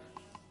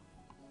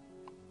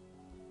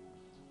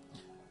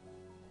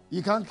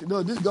 You can't,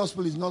 no, this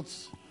gospel is not,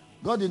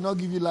 God did not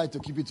give you light to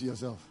keep it to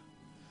yourself.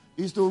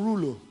 It's to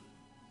rule.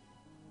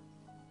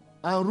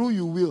 And rule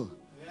you will.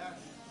 Yes.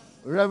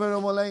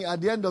 Reverend Olawale, at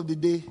the end of the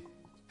day,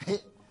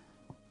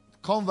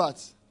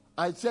 converts.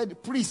 I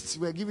said priests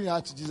were giving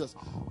her to Jesus.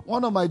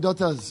 One of my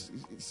daughters,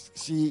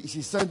 she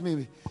sent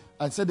me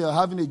and said they were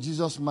having a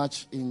Jesus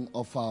match in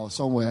Offa or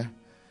somewhere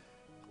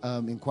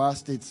in Kwara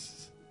State.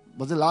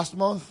 Was it last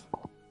month?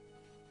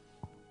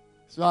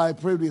 So I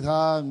prayed with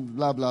her and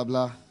blah, blah,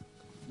 blah.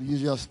 The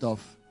usual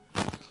stuff.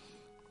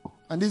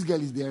 And this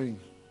girl is daring.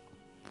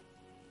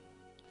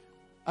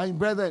 And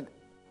brethren,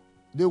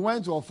 they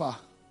went to Offa.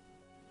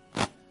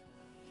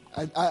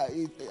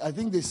 I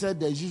think they said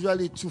there's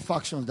usually 2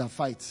 factions that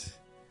fight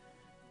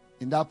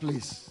in that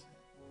place.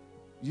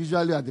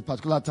 Usually at the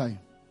particular time.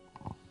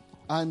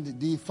 And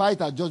the fight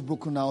had just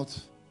broken out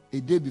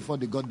a day before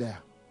they got there.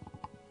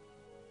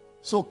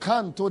 So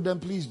Khan told them,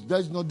 please,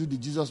 let's not do the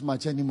Jesus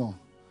match anymore.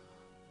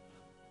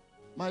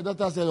 My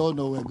daughter said, oh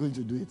no, we're going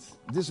to do it.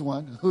 This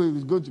one,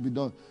 is going to be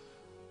done.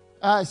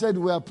 I said,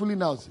 we are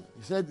pulling out.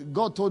 He said,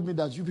 God told me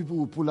that you people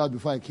will pull out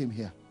before I came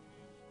here.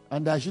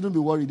 And I shouldn't be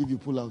worried if you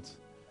pull out.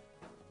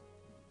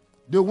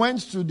 They went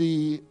to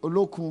the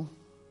Olokun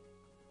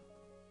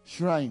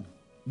shrine.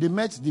 They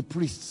met the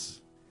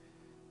priests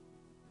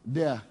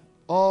there,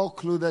 all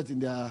clothed in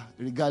their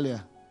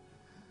regalia.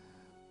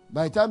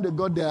 By the time they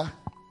got there,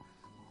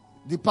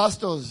 the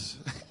pastors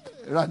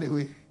ran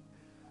away.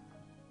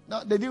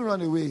 No, they didn't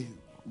run away.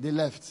 They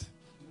left.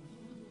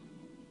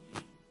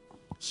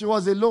 She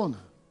was alone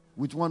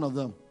with one of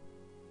them.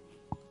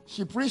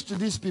 She preached to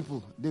these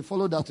people. They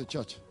followed her to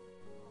church.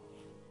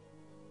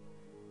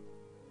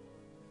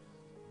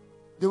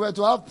 They were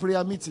to have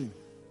prayer meeting.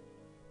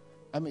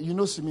 I mean, you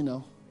know, see me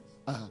now.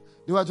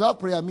 They were to have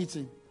prayer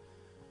meeting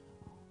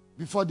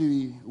before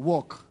the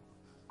walk.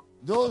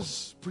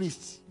 Those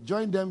priests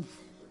joined them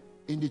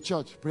in the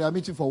church, prayer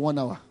meeting for 1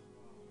 hour.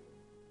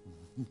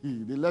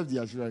 They left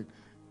the shrine.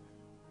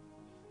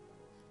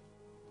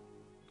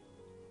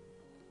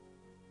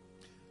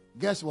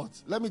 Guess what?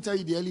 Let me tell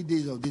you the early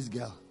days of this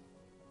girl.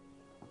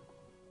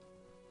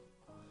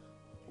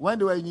 When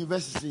they were in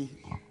university,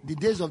 the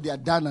days of their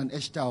Dan and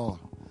Esther,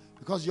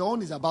 because your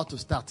own is about to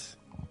start.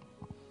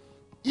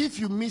 If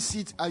you miss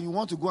it and you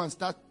want to go and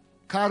start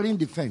carrying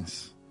the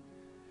fence,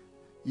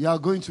 you are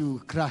going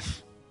to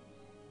crash.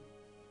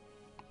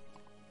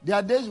 There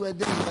are days where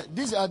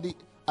these are the,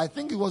 I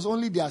think it was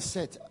only their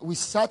set. We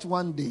sat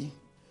one day.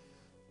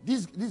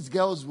 These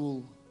girls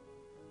will,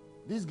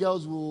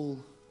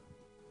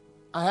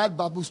 I had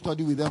Bible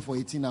study with them for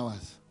 18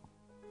 hours.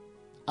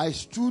 I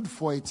stood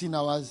for 18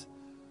 hours.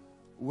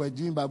 We're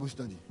doing Bible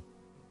study.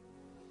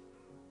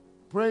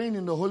 Praying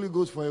in the Holy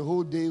Ghost for a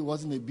whole day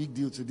wasn't a big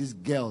deal to these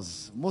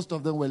girls. Most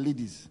of them were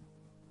ladies.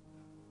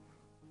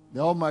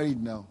 They're all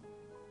married now.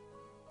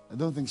 I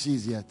don't think she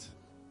is yet.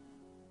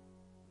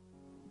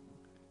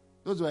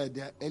 Those were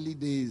the early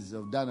days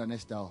of Dan and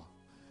Esther.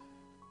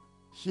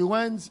 She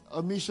went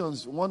on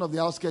missions, one of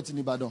the outskirts in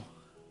Ibadan.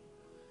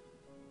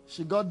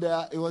 She got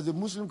there, it was a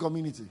Muslim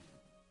community.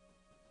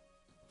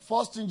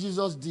 First thing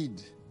Jesus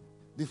did,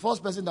 the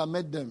first person that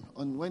met them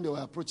when they were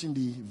approaching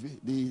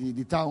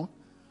the town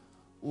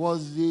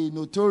was the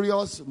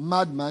notorious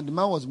madman. The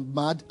man was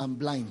mad and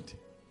blind.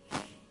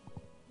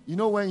 You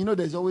know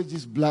there's always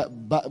this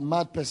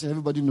mad person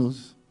everybody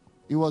knows?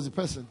 He was the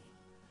person.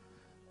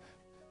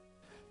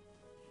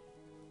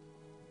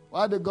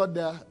 While they got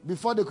there,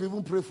 before they could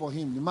even pray for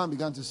him, the man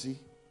began to see.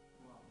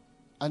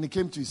 And he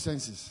came to his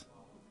senses.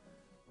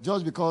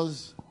 Just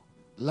because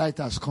light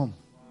has come.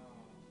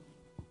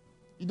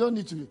 You don't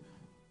need to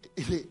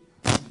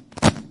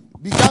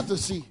began to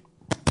see.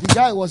 The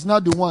guy was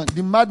now the one.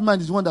 The madman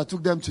is the one that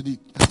took them to the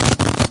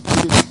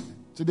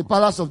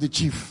palace of the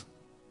chief.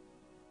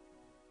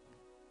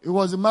 It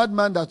was the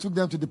madman that took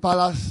them to the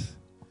palace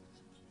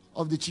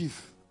of the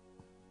chief.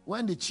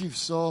 When the chief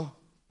is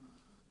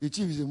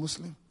a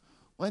Muslim.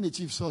 When the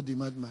chief saw the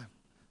madman,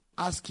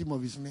 asked him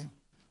of his name,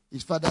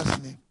 his father's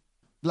name,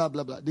 blah,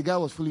 blah, blah. The guy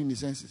was fully in his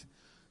senses.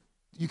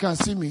 You can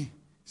see me? He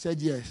said,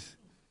 yes.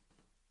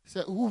 He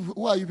said,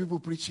 who are you people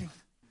preaching?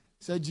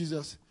 He said,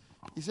 Jesus.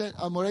 He said,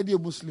 I'm already a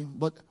Muslim,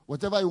 but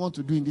whatever you want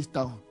to do in this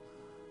town,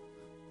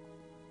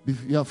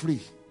 you are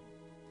free.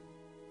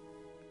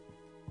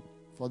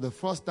 For the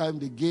first time,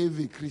 they gave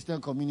a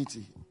Christian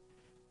community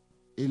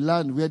a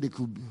land where they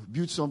could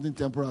build something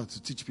temporal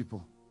to teach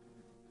people.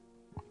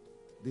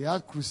 They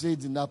had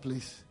crusades in that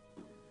place.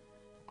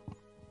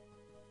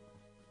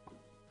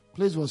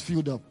 Place was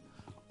filled up.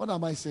 What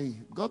am I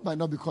saying? God might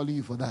not be calling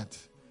you for that.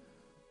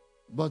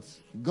 But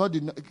God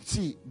did not.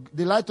 See,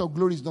 the light of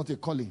glory is not a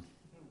calling.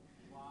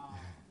 Wow.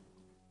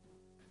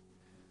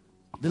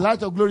 The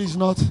light of glory is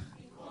not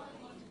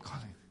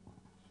calling.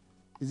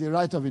 It's a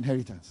right of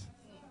inheritance.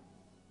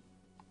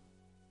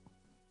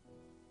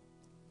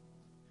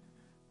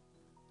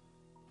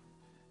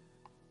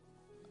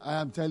 I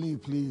am telling you,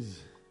 please.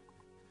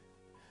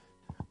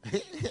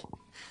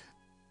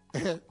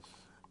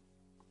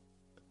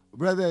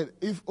 Brother,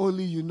 if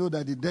only you know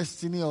that the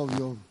destiny of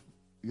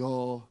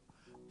your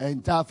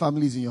entire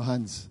family is in your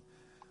hands,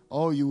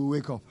 or you will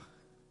wake up.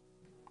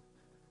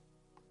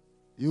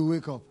 You will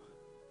wake up.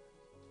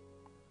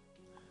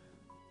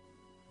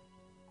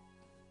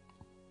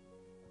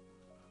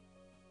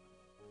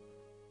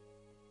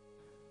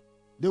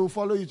 They will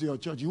follow you to your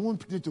church. You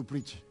won't need to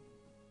preach.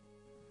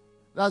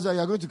 That's why you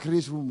are going to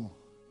create rumor.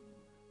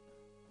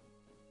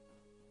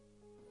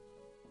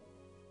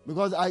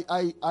 Because I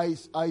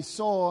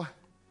saw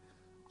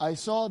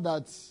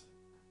that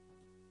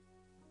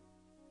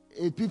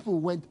a people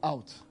went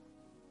out.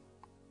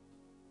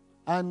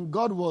 And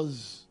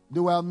they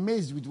were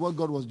amazed with what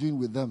God was doing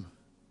with them.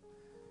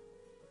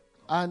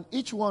 And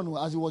each one,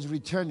 as he was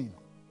returning,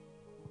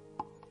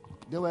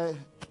 there were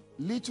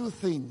little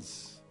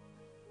things.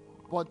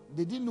 But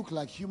they didn't look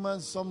like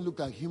humans. Some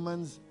looked like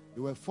humans.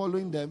 They were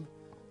following them.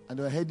 And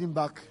they were heading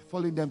back,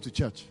 following them to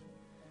church.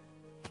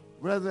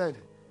 Brethren,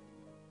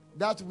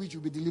 that which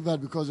will be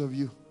delivered because of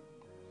you.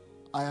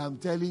 I am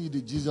telling you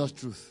the Jesus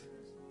truth.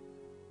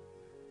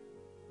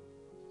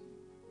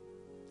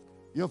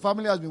 Your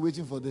family has been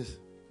waiting for this.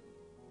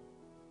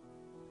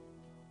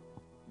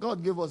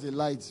 God gave us a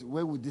light.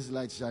 Where would this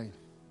light shine?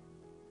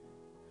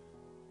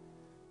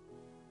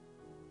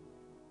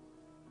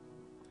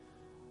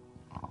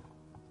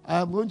 I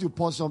am going to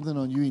pour something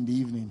on you in the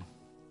evening.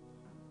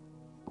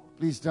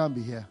 Please try and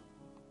be here.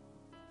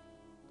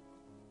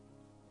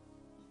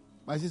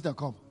 My sister,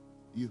 come.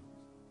 You.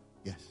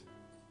 Yes.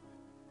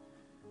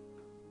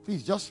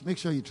 Please just make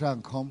sure you try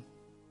and come.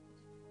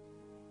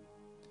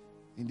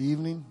 In the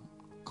evening,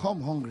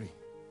 come hungry.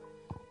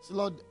 So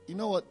Lord, you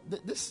know what?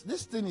 This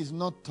thing is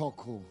not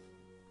talk.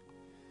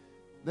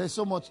 There's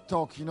so much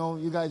talk. You know,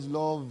 you guys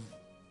love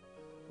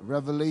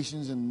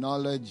revelations and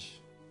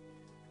knowledge.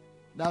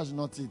 That's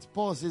not it.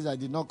 Paul says, I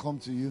did not come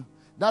to you.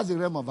 That's the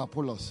realm of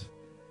Apollos.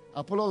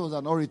 Apollos was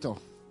an orator.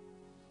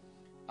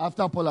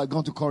 After Paul had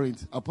gone to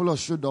Corinth, Apollos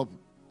showed up.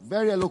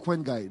 Very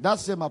eloquent guy. That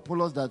same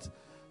Apollos that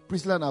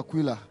Priscilla and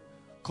Aquila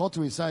called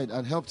to his side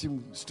and helped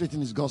him straighten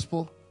his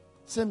gospel.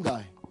 Same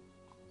guy.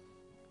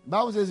 The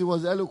Bible says he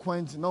was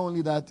eloquent. Not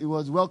only that, he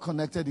was well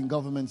connected in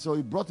government. So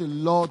he brought a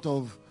lot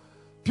of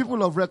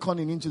people of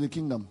reckoning into the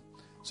kingdom.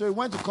 So he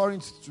went to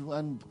Corinth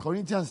and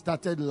Corinthians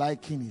started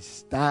liking his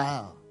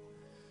style.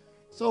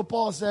 So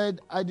Paul said,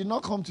 I did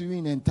not come to you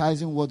in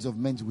enticing words of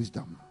men's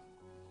wisdom,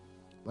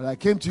 but I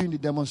came to you in the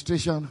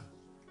demonstration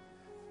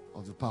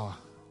of the power.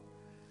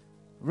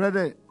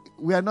 Brother,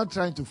 we are not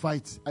trying to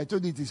fight. I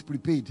told you it is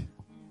prepaid.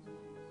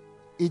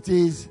 It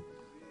is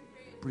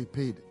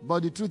prepaid.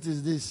 But the truth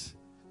is this.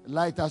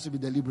 Light has to be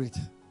deliberate.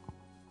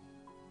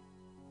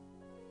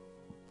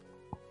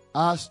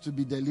 Has to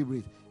be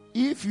deliberate.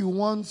 If you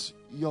want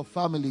your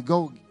family,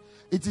 go.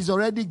 It is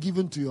already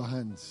given to your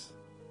hands.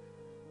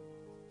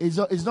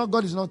 It's not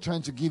God is not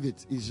trying to give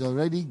it. It's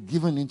already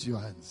given into your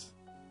hands.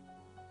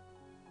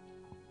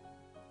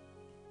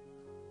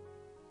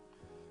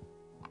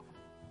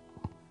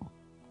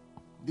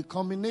 The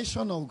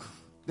combination of,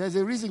 there's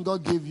a reason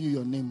God gave you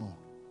your name.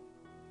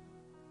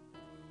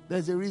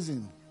 There's a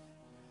reason.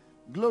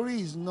 Glory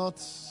is not,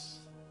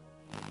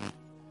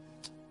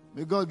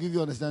 may God give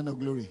you understanding of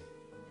glory.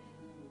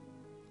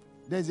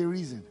 There's a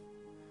reason.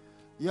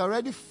 You're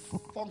already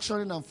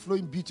functioning and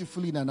flowing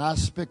beautifully in an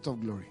aspect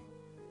of glory.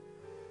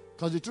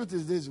 Because the truth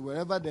is this,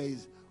 wherever there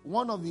is,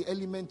 one of the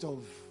elements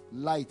of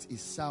light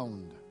is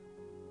sound.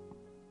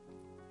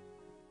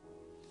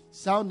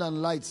 Sound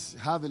and lights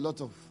have a lot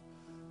of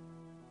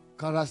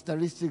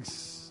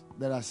characteristics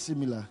that are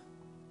similar.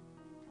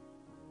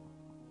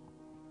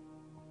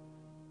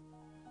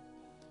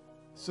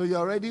 So you're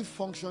already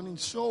functioning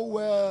so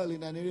well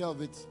in an area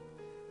of it.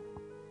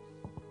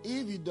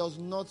 If it does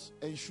not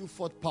ensure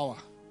forth power,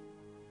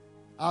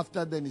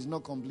 after then it's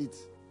not complete.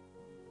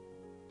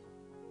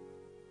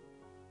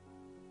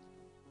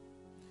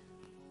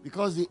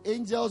 Because the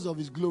angels of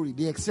his glory,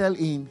 they excel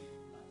in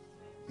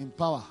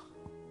power.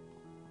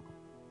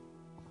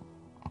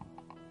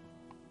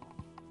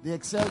 They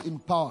excel in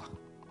power.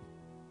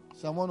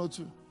 Psalm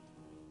 102.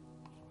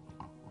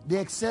 They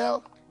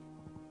excel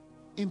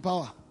in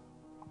power.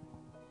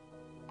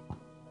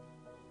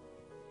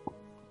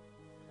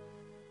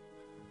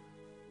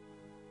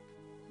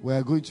 We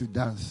are going to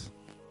dance.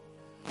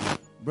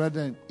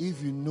 Brethren,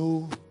 if you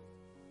know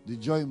the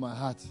joy in my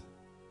heart,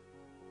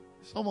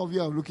 some of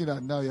you are looking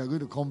at now, you are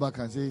going to come back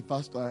and say,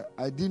 Pastor,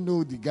 I didn't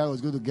know the guy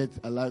was going to get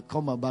alive,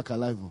 come back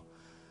alive.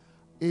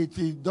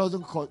 It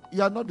doesn't cost,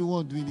 you are not the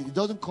one doing it. It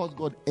doesn't cost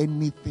God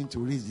anything to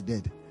raise the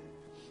dead.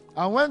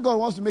 And when God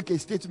wants to make a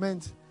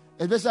statement,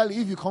 especially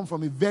if you come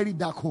from a very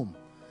dark home,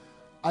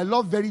 I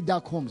love very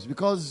dark homes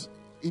because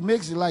it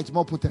makes the light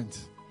more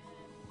potent.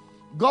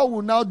 God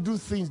will now do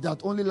things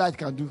that only light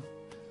can do,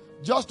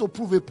 just to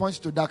prove a point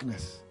to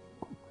darkness.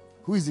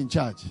 Who is in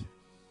charge?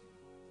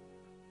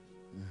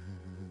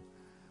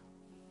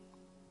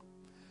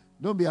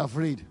 Don't be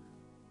afraid.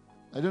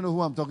 I don't know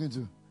who I'm talking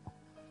to.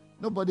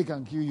 Nobody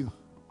can kill you.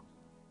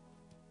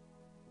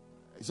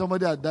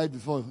 Somebody had died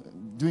before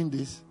doing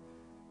this.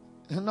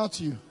 Not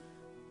you.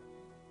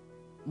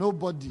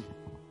 Nobody.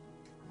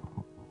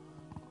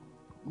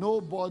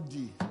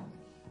 Nobody.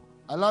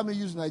 Allow me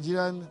use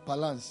Nigerian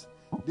parlance.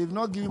 They've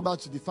not given back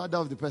to the father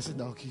of the person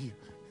that will kill you.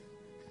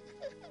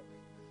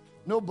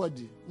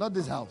 Nobody. Not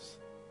this house.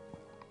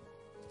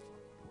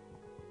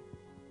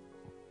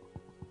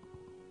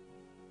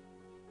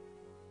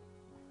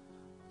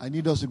 I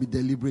need us to be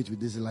deliberate with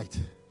this light.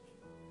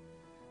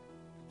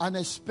 And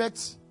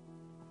expect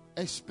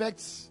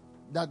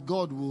that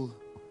God will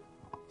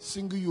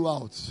single you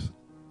out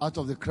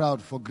of the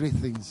crowd for great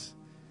things.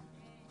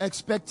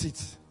 Expect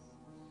it.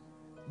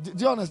 Do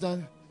you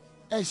understand?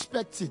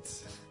 Expect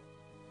it.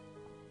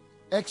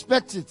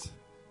 Expect it.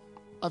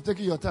 I've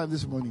taken your time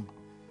this morning.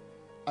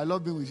 I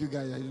love being with you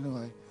guys. I don't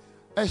know why.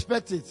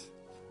 Expect it.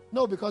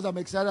 No, because I'm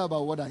excited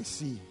about what I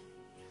see.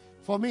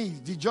 For me,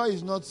 the joy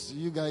is not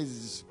you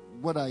guys,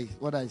 what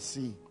I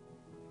see.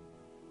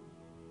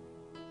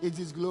 It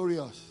is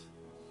glorious.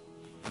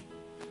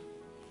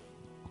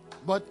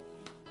 But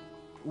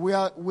we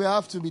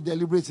have to be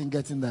deliberate in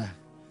getting there.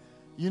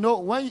 You know,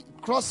 when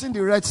crossing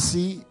the Red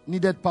Sea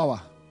needed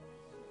power.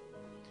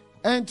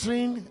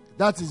 Entering,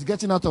 that is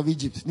getting out of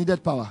Egypt,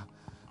 needed power.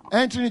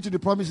 Entering into the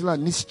promised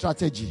land needs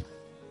strategy,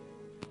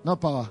 not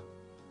power.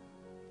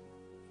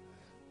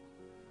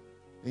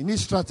 It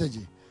needs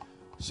strategy.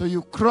 So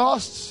you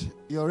crossed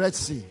your Red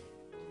Sea.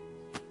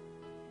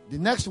 The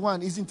next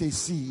one isn't a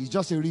sea, it's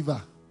just a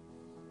river.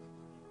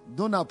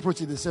 Don't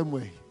approach it the same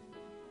way.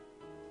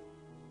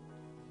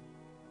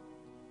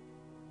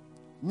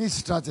 Need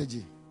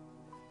strategy.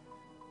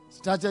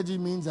 Strategy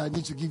means I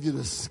need to give you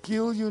the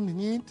skill you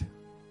need.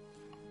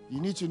 You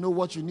need to know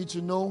what you need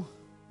to know.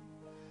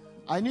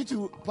 I need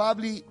to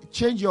probably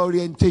change your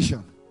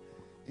orientation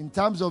in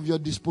terms of your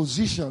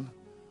disposition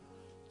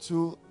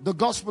to the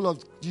gospel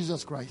of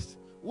Jesus Christ.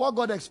 What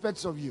God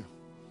expects of you.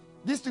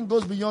 This thing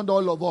goes beyond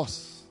all of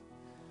us.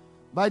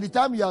 By the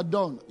time you are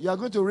done, you are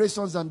going to raise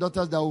sons and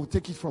daughters that will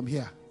take it from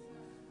here.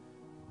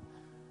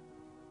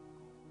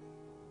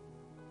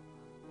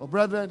 Oh,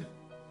 brethren,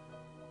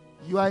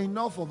 you are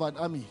enough of an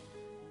army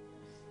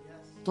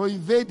to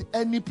invade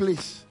any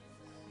place.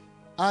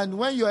 And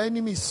when your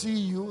enemies see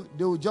you,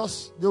 they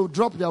will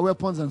drop their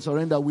weapons and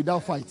surrender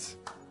without fight.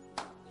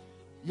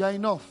 You are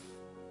enough.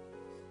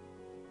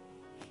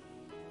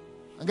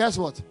 And guess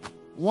what?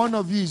 One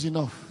of you is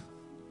enough.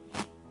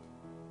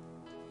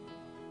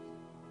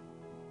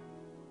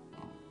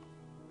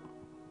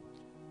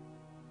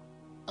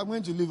 I'm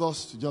going to leave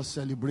us to just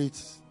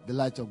celebrate the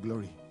light of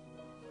glory.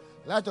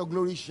 Light of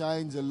glory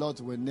shines a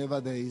lot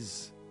whenever there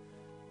is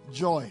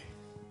joy.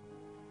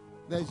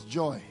 There's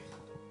joy.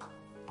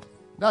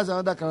 That's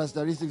another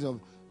characteristic of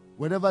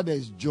whenever there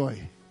is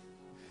joy.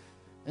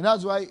 And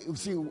that's why, you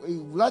see,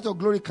 light of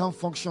glory can't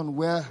function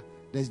where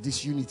there's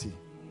disunity.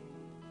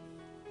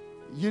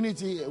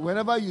 Unity,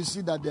 whenever you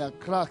see that there are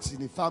cracks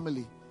in a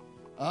family,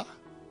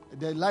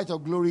 the light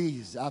of glory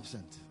is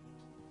absent.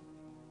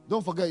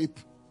 Don't forget,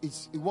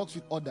 it works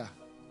with order.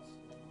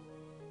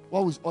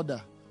 What is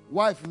order?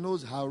 Wife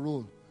knows her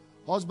role.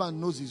 Husband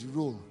knows his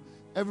role.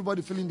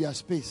 Everybody filling their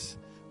space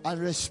and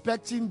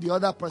respecting the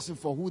other person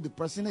for who the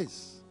person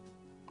is.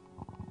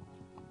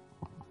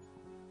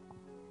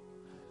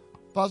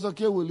 Pastor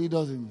K will lead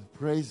us in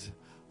praise.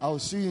 I will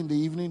see you in the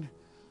evening.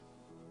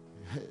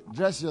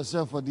 Dress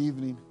yourself for the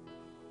evening.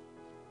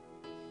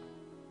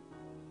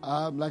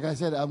 Like I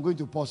said, I'm going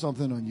to pour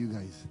something on you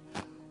guys.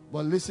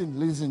 But listen,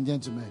 ladies and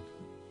gentlemen.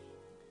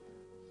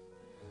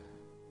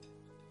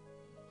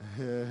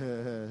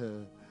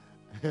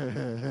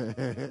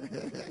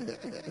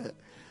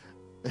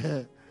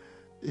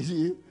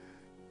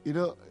 You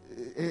know,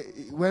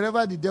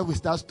 whenever the devil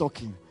starts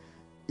talking,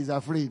 he's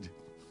afraid.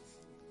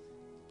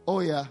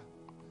 Oh yeah.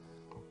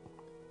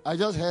 I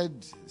just heard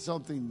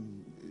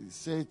something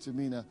say to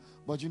me now,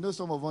 but you know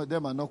some of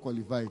them are not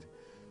qualified.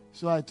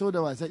 So I told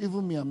them, I said,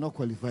 even me, I'm not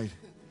qualified.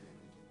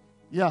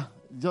 Yeah,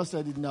 just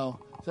said it now.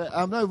 So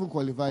I'm not even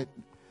qualified.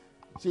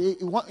 See,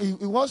 he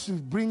wants to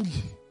bring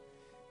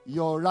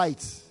your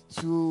rights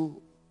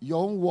to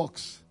your own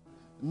works,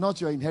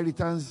 not your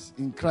inheritance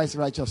in Christ's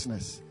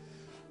righteousness.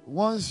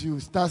 Once you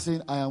start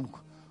saying,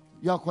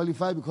 you are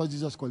qualified because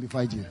Jesus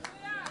qualified you.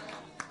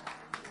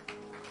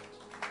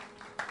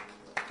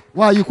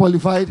 Why are you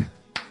qualified?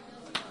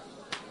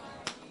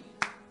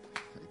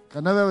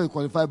 Can never be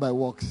qualified by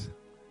works.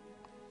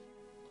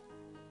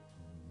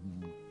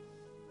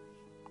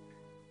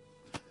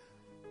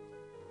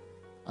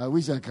 I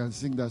wish I can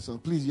sing that song.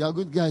 Please, you are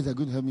good guys are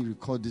going to help me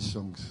record these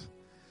songs.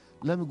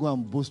 Let me go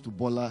and boast to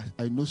Bola.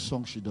 I know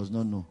songs she does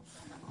not know.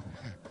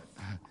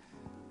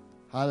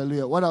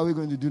 Hallelujah. What are we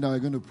going to do now? We're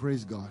going to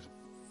praise God.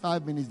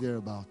 5 minutes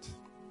thereabout.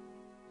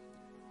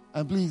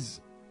 And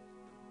please,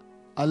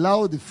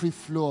 allow the free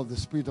flow of the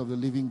Spirit of the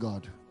living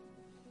God.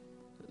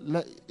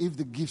 If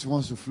the gift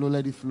wants to flow,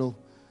 let it flow.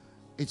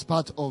 It's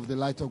part of the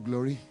light of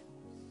glory.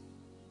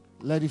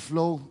 Let it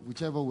flow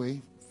whichever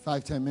way.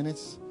 5-10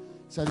 minutes.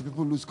 So the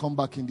people lose come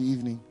back in the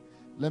evening.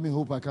 Let me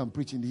hope I can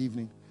preach in the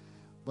evening.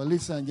 But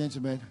listen, and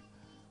gentlemen,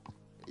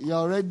 you're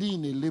already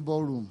in a labor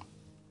room.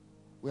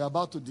 We're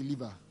about to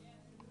deliver.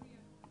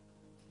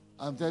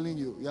 I'm telling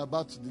you, you're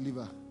about to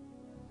deliver.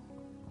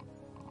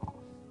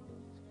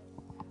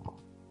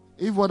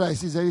 If what I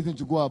see is anything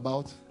to go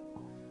about,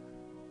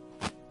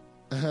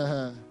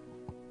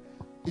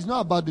 it's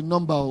not about the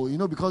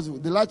number, because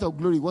the light of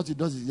glory, what it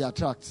does is it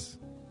attracts.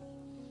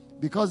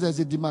 Because there's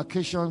a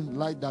demarcation,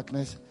 light,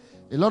 darkness.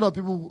 A lot of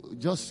people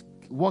just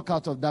walk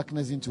out of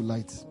darkness into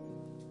light.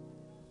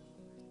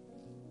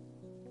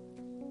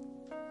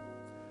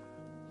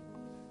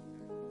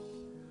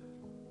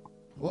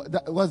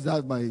 What's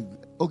that?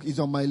 Okay, it's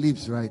on my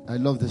lips, right? I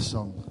love this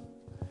song.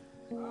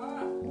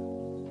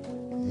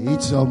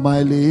 It's on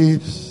my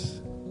lips.